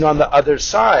then being on the other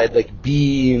side, like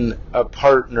being a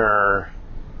partner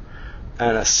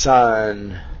and a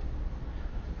son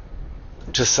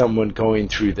to someone going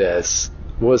through this,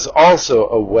 was also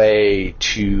a way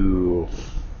to,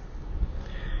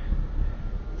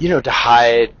 to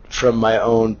hide from my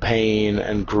own pain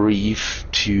and grief,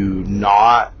 to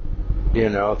not,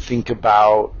 think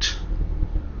about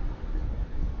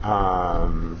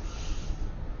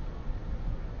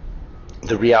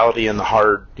the reality and the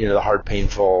hard,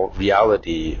 painful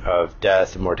reality of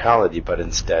death and mortality, but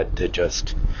instead to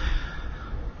just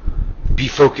be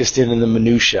focused in the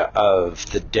minutia of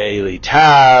the daily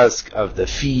task, of the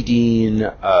feeding,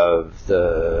 of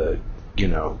the,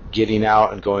 getting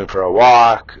out and going for a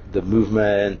walk, the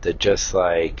movement, the just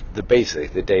like the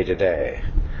basic, the day to day.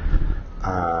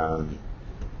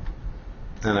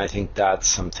 And I think that's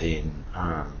something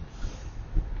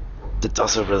that's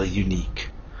also really unique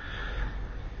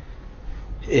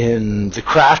in the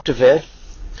craft of it,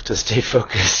 to stay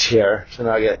focused here, so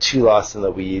not get too lost in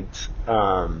the weeds.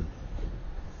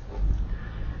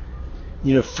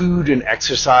 Food and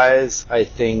exercise, I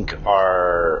think,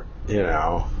 are,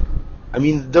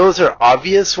 those are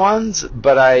obvious ones,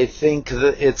 but I think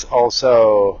that it's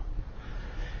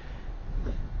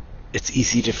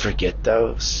easy to forget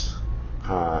those.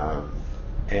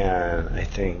 And I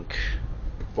think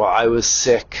while I was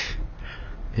sick,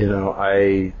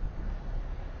 I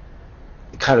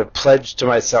kind of pledged to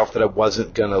myself that I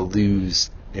wasn't going to lose,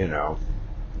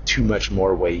 too much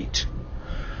more weight.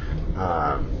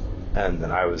 And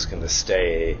then I was going to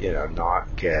stay,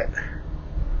 not get,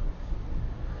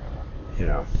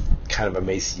 kind of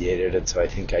emaciated. And so I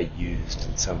think I used,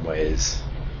 in some ways,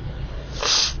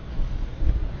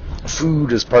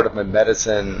 food as part of my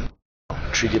medicine,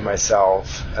 treating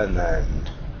myself, and then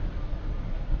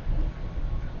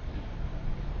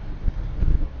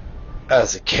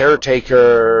as a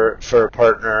caretaker for a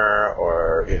partner,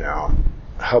 or,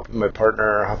 helping my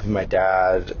partner, helping my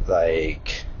dad,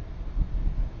 like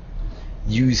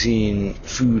using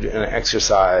food and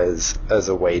exercise as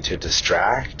a way to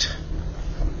distract,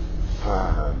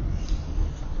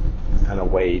 and a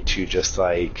way to just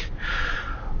like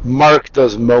mark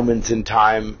those moments in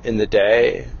time in the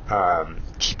day,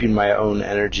 keeping my own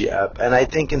energy up. And I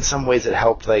think in some ways it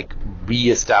helped like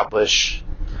reestablish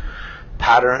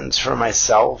patterns for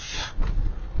myself,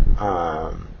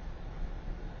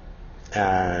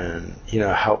 and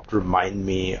helped remind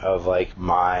me of like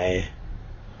my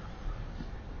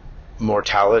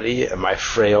mortality, and my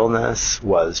frailness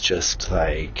was just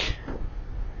like,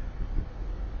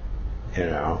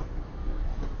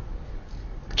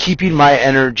 keeping my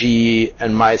energy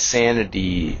and my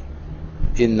sanity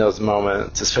in those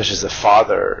moments, especially as a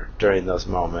father during those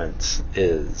moments,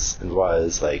 is and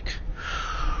was like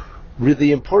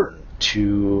really important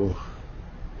to,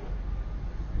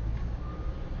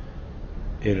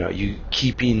 you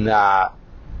keeping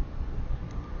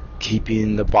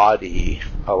the body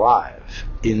alive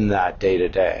in that day to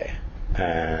day.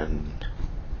 And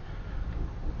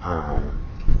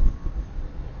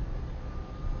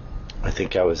I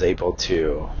think I was able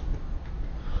to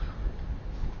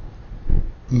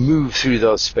move through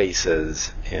those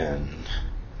spaces in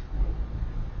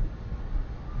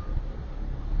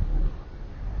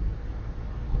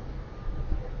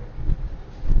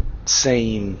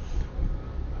sane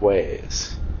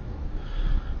ways.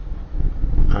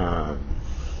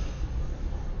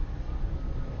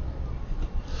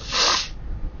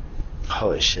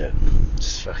 Holy shit.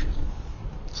 It's a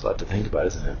lot to think about,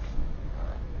 isn't it?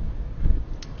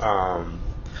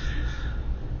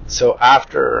 So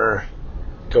after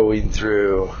going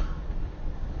through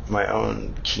my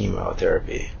own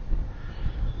chemotherapy,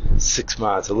 6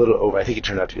 months, a little over, I think it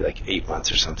turned out to be like 8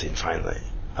 months or something finally,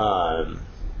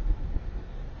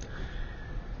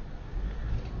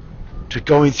 to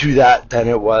going through that, then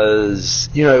it was,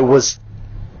 it was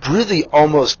really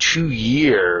almost 2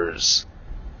 years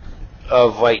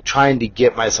of like trying to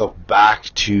get myself back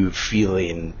to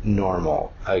feeling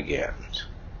normal again.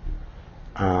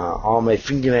 All my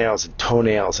fingernails and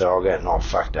toenails had all gotten all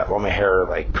fucked up. All my hair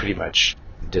like pretty much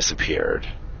disappeared.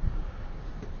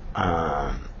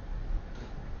 And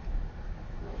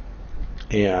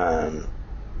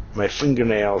my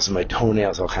fingernails and my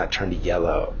toenails all kind of turned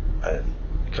yellow and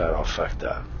got all fucked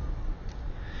up.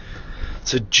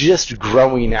 So just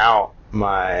growing out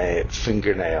my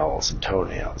fingernails and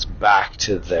toenails back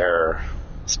to their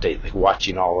state, like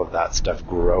watching all of that stuff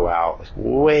grow out, like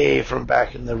way from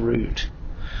back in the root.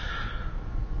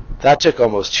 That took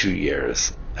almost 2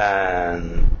 years.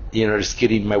 And, just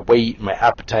getting my weight, my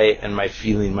appetite, and my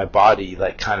feeling, my body,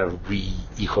 like kind of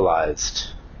re-equalized,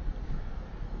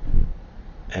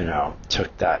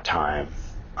 took that time.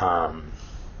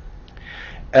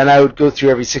 And I would go through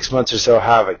every 6 months or so,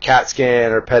 have a CAT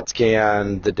scan or PET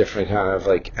scan, the different kind of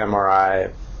like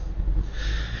MRI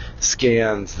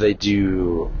scans they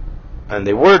do, and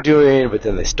they were doing, but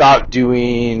then they stopped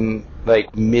doing, like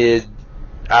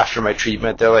after my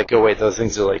treatment. They're like, oh wait, those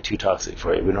things are like too toxic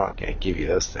for you, we're not going to give you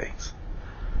those things.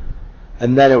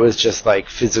 And then it was just like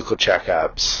physical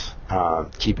checkups,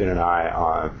 keeping an eye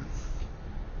on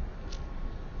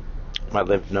my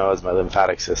lymph nodes, my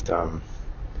lymphatic system,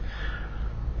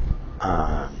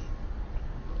 the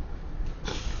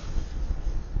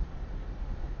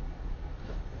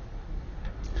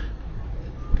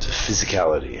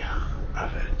physicality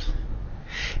of it.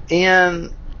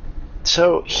 And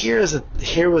so here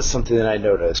was something that I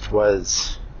noticed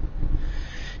was,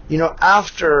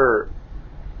 after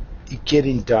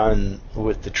getting done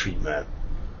with the treatment,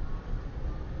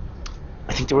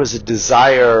 I think there was a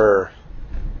desire,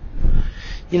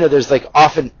 there's like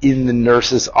often in the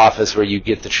nurse's office where you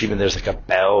get the treatment, there's like a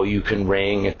bell you can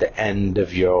ring at the end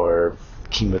of your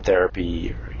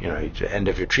chemotherapy, or, the end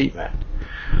of your treatment.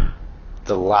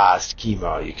 The last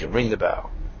chemo, you can ring the bell.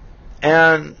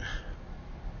 And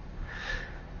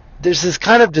there's this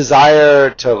kind of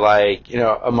desire to, like,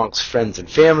 amongst friends and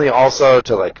family also,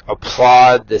 to like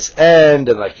applaud this end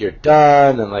and like you're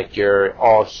done and like you're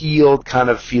all healed kind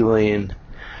of feeling.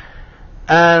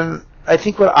 And I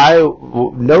think what I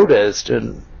noticed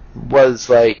was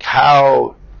like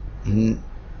how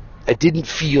I didn't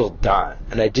feel done,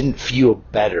 and I didn't feel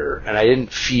better, and I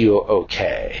didn't feel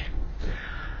okay.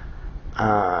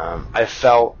 I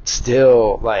felt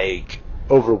still like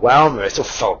overwhelmed. I still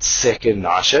felt sick and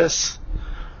nauseous.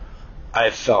 I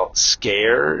felt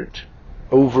scared,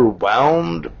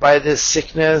 overwhelmed by this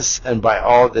sickness and by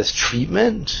all this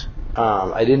treatment.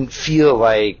 I didn't feel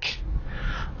like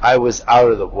I was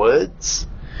out of the woods.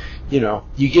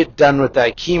 You get done with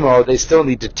that chemo, they still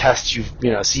need to test you,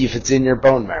 see if it's in your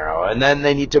bone marrow, and then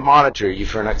they need to monitor you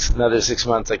for another 6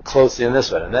 months, like closely in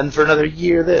this way, and then for another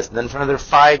year this, and then for another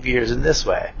 5 years in this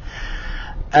way.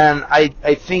 And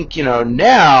I think,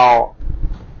 now,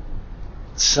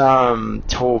 some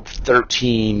 12,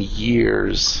 13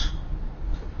 years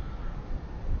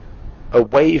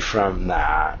away from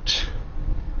that,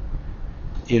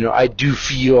 I do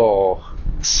feel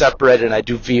separate, and I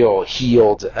do feel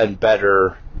healed and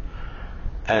better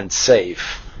and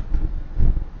safe.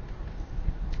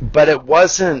 But it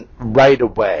wasn't right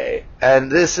away.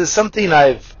 And this is something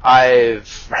I've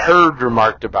heard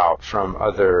remarked about from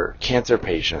other cancer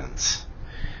patients,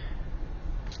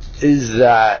 is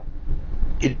that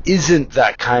it isn't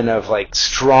that kind of like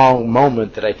strong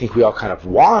moment that I think we all kind of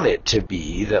want it to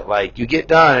be, that like you get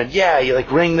done and you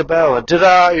like ring the bell and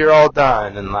ta-da, you're all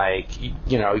done, and like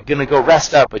you're gonna go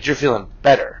rest up, but you're feeling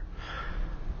better.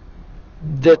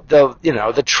 That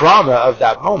the trauma of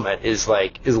that moment is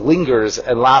lingers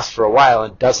and lasts for a while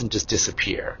and doesn't just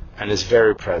disappear, and is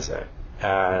very present,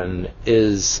 and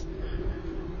is,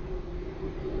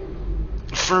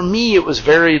 for me, it was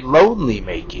very lonely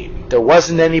making. There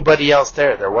wasn't anybody else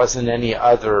there. There wasn't any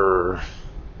other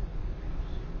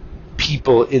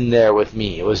people in there with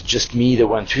me. It was just me that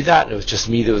went through that, and it was just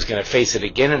me that was going to face it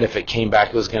again, and if it came back,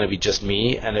 it was going to be just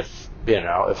me, and if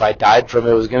I died from it,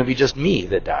 it was going to be just me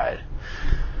that died.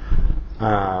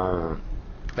 And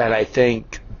I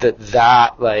think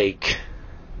that like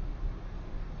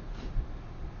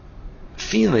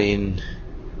feeling,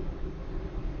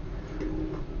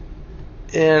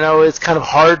 it's kind of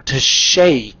hard to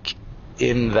shake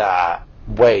in that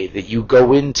way, that you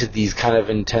go into these kind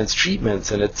of intense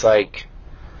treatments, and it's like,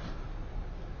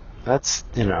 that's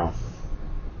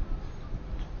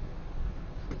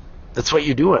what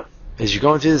you're doing, is you're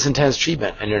going through this intense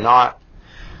treatment, and you're not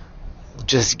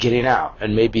just getting out,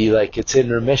 and maybe like it's in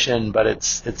remission, but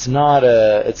it's not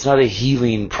a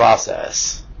healing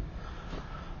process.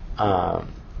 And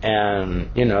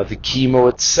the chemo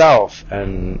itself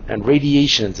and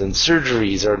radiations and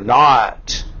surgeries are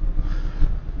not,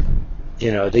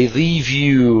 they leave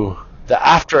you, the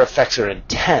after effects are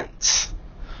intense.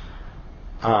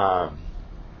 They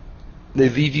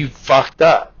leave you fucked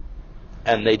up,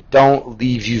 and they don't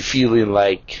leave you feeling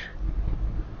like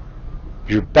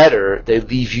you're better. They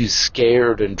leave you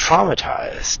scared and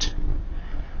traumatized.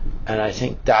 And I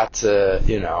think that's a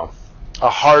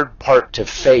hard part to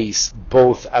face,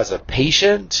 both as a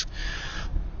patient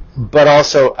but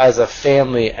also as a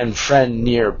family and friend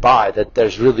nearby, that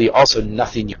there's really also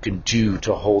nothing you can do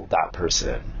to hold that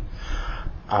person.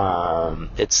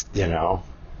 It's,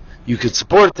 you could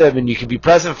support them and you could be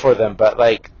present for them, but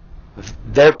like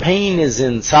their pain is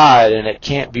inside and it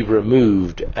can't be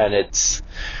removed, and it's,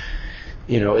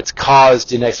 it's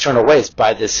caused in external ways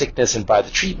by the sickness and by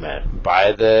the treatment,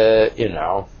 by the,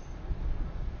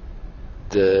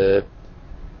 the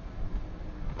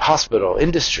hospital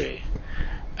industry.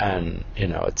 And,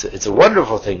 it's a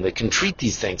wonderful thing that can treat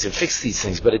these things and fix these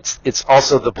things, but it's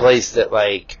also the place that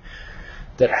like,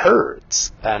 that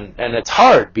hurts. And it's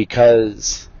hard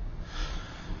because,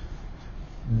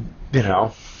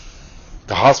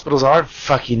 the hospitals are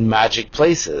fucking magic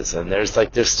places, and there's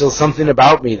still something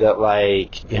about me that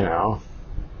like,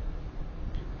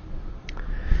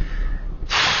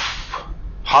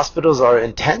 hospitals are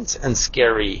intense and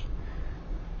scary,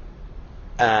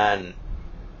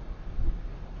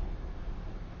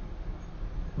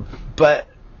 but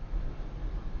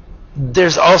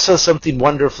there's also something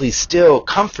wonderfully still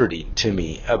comforting to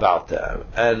me about them,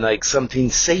 and like something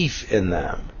safe in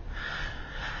them.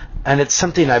 And it's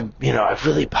something I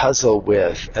really puzzle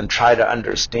with and try to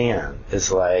understand,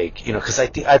 is like, because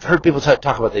I've heard people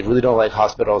talk about they really don't like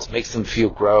hospitals, it makes them feel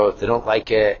gross, they don't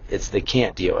like it, they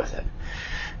can't deal with it.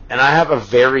 And I have a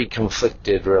very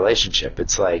conflicted relationship.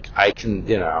 It's like, I can,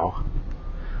 they're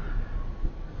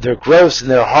gross and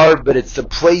they're hard, but it's the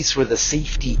place where the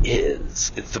safety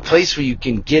is. It's the place where you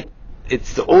can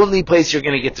it's the only place you're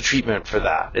going to get the treatment for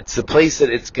that. It's the place that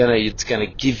it's going to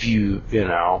give you,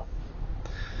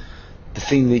 the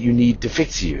thing that you need to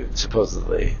fix you,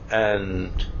 supposedly.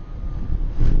 And,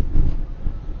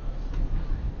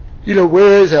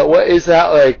 where is that? What is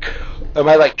that like? Am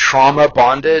I like trauma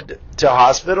bonded to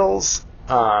hospitals?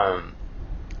 Like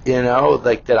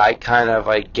that I kind of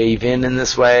like gave in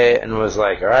this way and was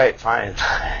like, all right, fine.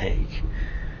 Like,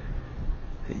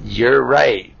 you're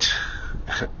right.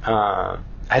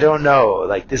 I don't know.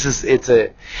 Like, it's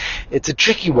a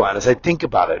tricky one as I think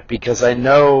about it, because I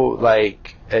know,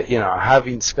 like,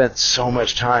 having spent so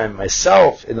much time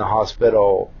myself in the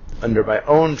hospital under my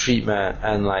own treatment,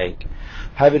 and like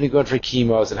having to go in for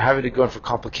chemos and having to go in for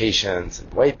complications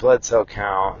and white blood cell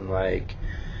count and like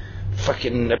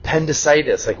fucking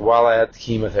appendicitis, like while I had the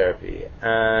chemotherapy,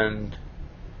 and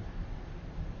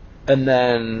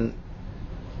then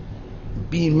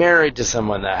being married to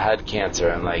someone that had cancer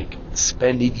and like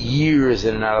spending years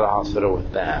in and out of the hospital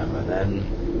with them, and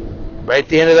then right at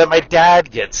the end of that my dad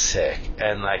gets sick,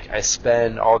 and like I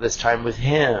spend all this time with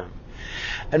him.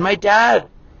 And my dad,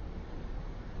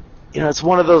 it's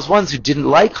one of those ones who didn't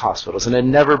like hospitals and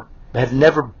hadn't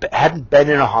been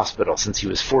in a hospital since he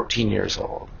was 14 years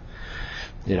old.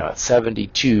 At 70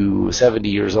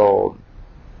 years old,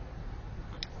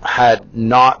 had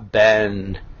not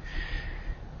been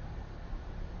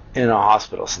in a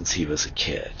hospital since he was a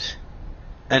kid.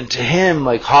 And to him,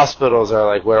 like, hospitals are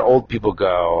like where old people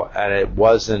go, and it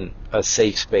wasn't a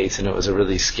safe space, and it was a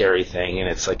really scary thing, and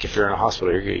it's like, if you're in a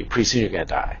hospital, pretty soon you're going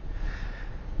to die.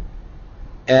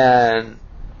 And,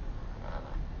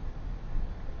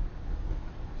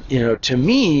 to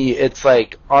me, it's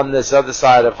like on this other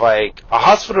side of like, a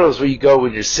hospital is where you go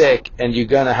when you're sick, and you're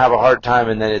going to have a hard time,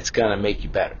 and then it's going to make you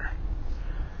better.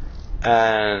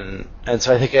 And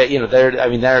so I think,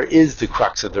 there is the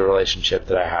crux of the relationship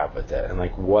that I have with it, and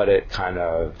like what it kind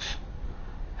of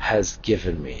has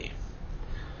given me.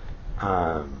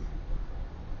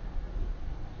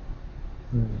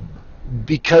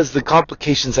 Because the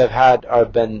complications I've had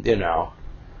have been,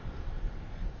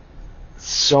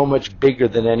 so much bigger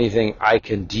than anything I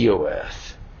can deal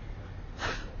with.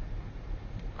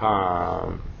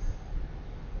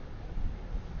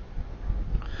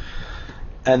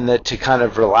 And that to kind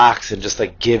of relax and just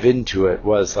like give into it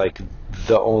was like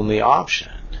the only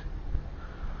option.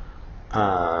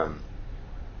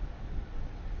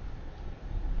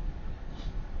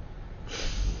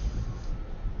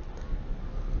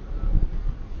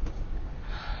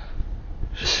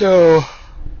 So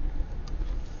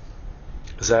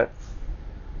is that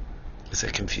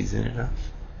confusing enough?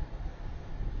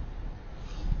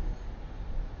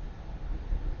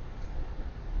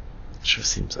 Sure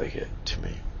seems like it to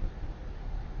me.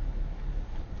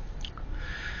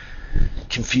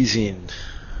 Confusing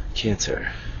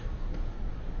cancer.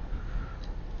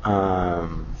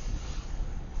 The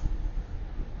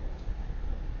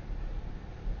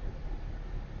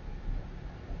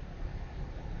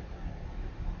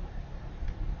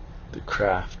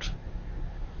craft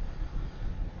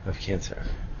of cancer.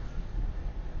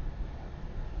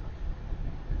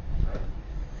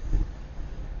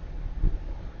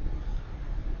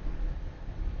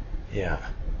 Yeah.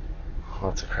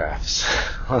 Lots of crafts.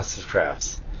 Lots of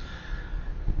crafts.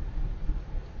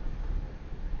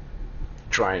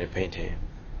 Drawing and painting.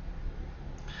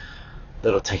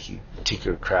 Little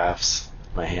tinker crafts.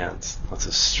 My hands. Lots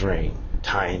of string.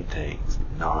 Tying things.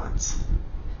 Knots.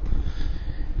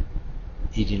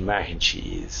 Eating mac and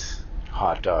cheese.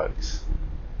 Hot dogs.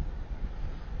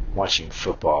 Watching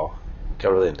football.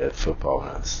 Got really into football when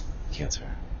I was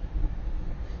cancer.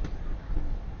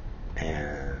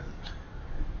 And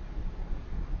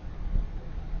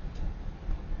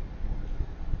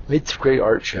made some great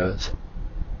art shows.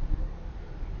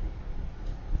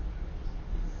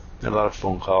 Had a lot of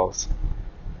phone calls.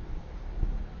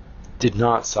 Did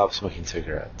not stop smoking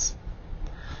cigarettes.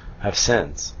 I've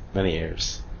since, many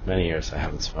years I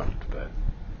haven't smoked, but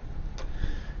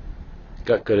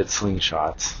got good at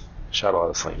slingshots. Shot a lot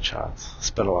of slingshots.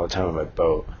 Spent a lot of time on my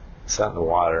boat. Sat in the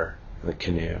water, in the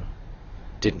canoe.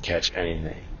 Didn't catch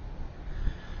anything.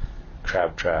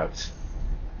 Crab trapped.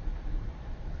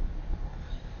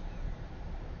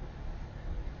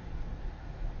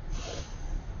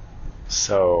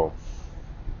 So,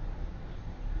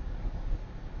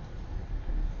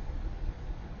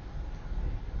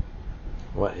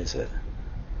 what is it?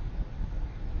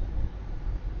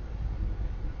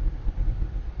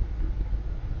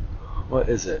 What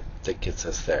is it that gets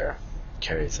us there,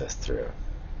 carries us through?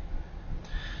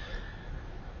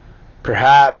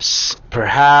 Perhaps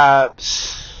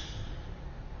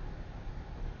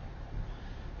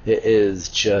it is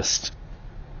just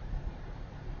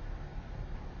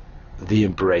the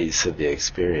embrace of the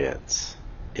experience.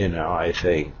 I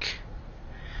think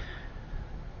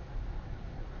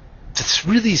it's a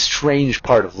really strange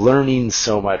part of learning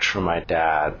so much from my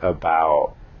dad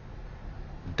about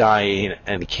dying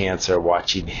and cancer,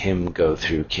 watching him go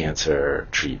through cancer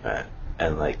treatment,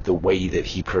 and like the way that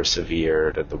he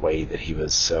persevered and the way that he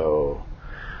was so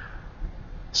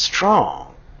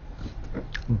strong.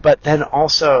 But then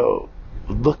also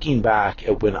looking back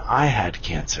at when I had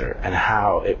cancer and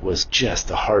how it was just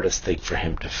the hardest thing for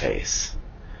him to face.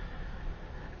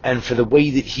 And for the way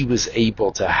that he was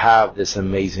able to have this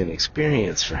amazing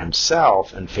experience for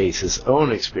himself and face his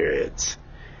own experience,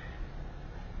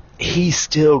 he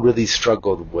still really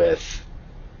struggled with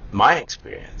my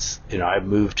experience. I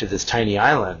moved to this tiny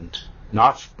island,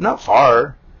 not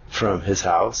far from his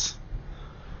house,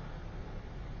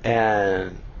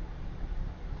 and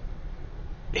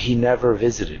he never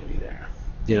visited me there.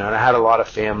 And I had a lot of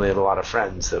family and a lot of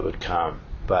friends that would come,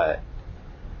 but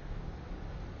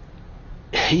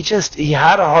he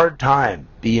had a hard time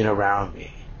being around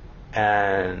me.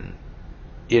 And,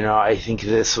 I think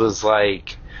this was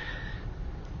like,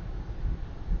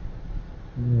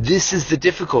 this is the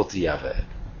difficulty of it.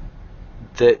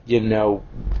 That,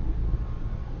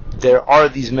 there are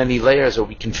these many layers where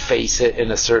we can face it in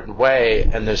a certain way,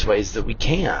 and there's ways that we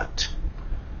can't.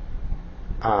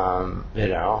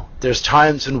 There's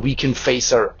times when we can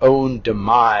face our own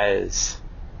demise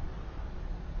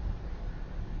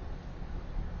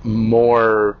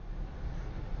more,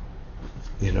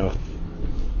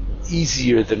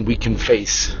 easier than we can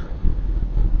face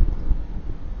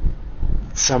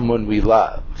someone we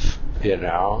love,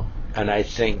 And I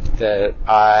think that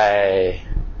I,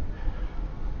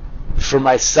 for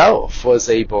myself, was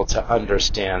able to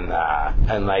understand that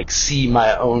and like see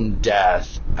my own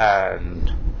death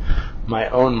and my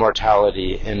own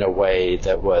mortality in a way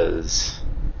that was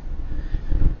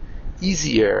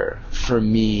easier for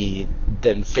me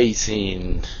than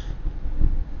facing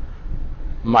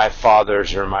my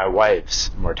father's or my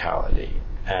wife's mortality,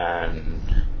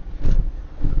 and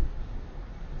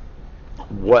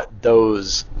what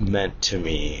those meant to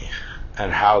me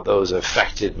and how those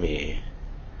affected me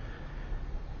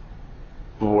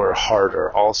were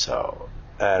harder also.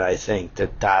 And I think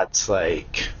that that's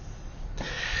like,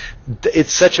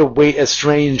 it's such a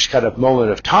strange kind of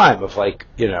moment of time of like,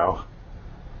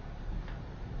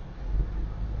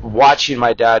 watching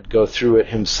my dad go through it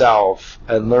himself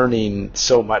and learning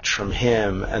so much from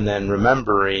him, and then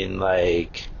remembering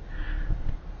like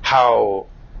how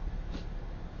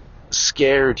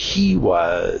scared he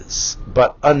was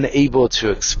but unable to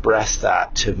express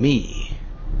that to me,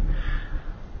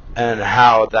 and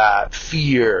how that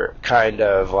fear kind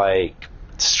of like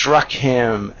struck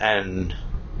him and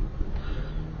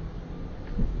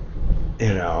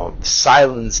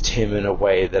silenced him in a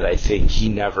way that I think he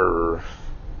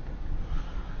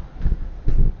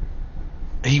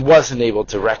wasn't able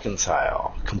to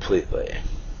reconcile completely.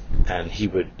 And he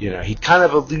would, he'd kind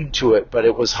of allude to it, but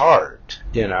it was hard,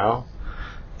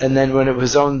 And then when it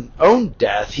was own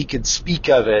death, he could speak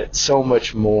of it so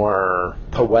much more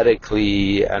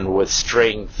poetically and with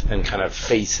strength and kind of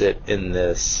face it in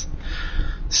this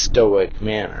stoic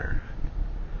manner.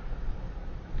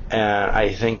 And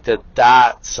I think that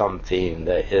that's something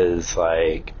that is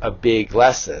like a big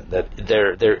lesson, that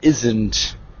there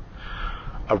isn't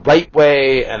a right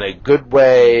way and a good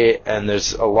way, and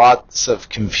there's lots of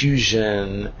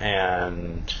confusion,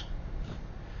 and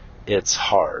it's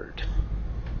hard.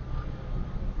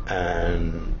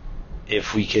 And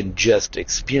if we can just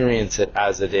experience it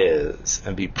as it is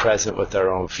and be present with our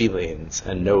own feelings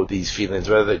and know these feelings,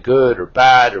 whether they're good or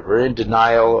bad, or we're in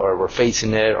denial, or we're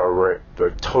facing it, or we're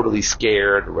totally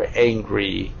scared, or we're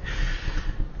angry,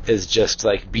 is just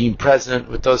like being present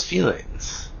with those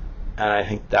feelings. And I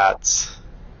think that's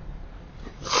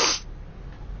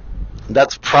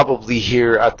probably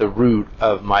here at the root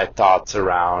of my thoughts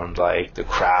around like the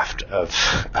craft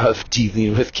of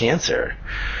dealing with cancer.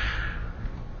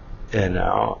 You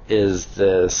know, is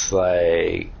this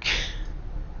like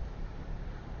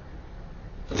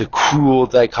the cruel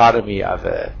dichotomy of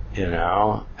it, you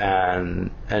know,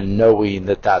 and knowing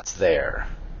that that's there,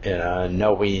 you know,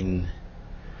 and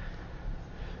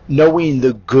knowing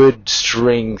the good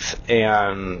strength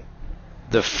and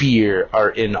the fear are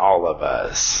in all of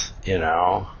us, you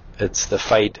know. It's the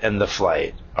fight and the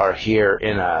flight are here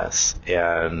in us,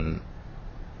 and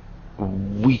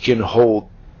we can hold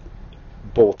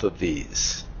both of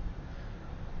these,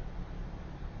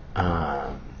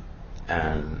 and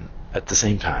at the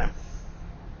same time,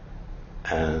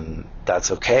 and that's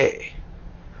okay,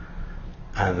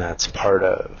 and that's part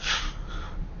of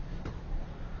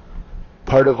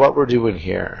what we're doing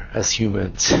here as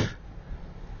humans.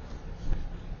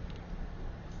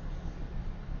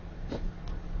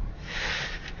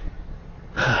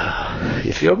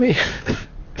 You feel me?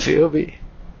 Feel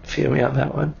me on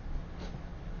that one?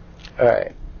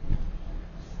 Alright.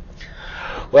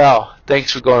 Well,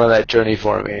 thanks for going on that journey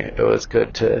for me. It was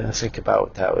good to think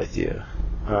about that with you.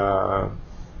 I'm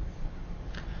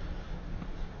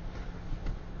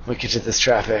gonna get to this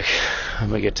traffic. I'm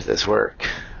gonna get to this work.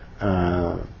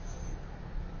 Yeah.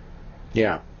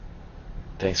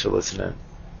 Thanks for listening.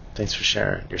 Thanks for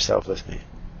sharing yourself with me.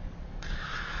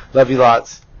 Love you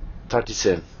lots. Talk to you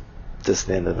soon. This is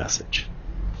the end of the message.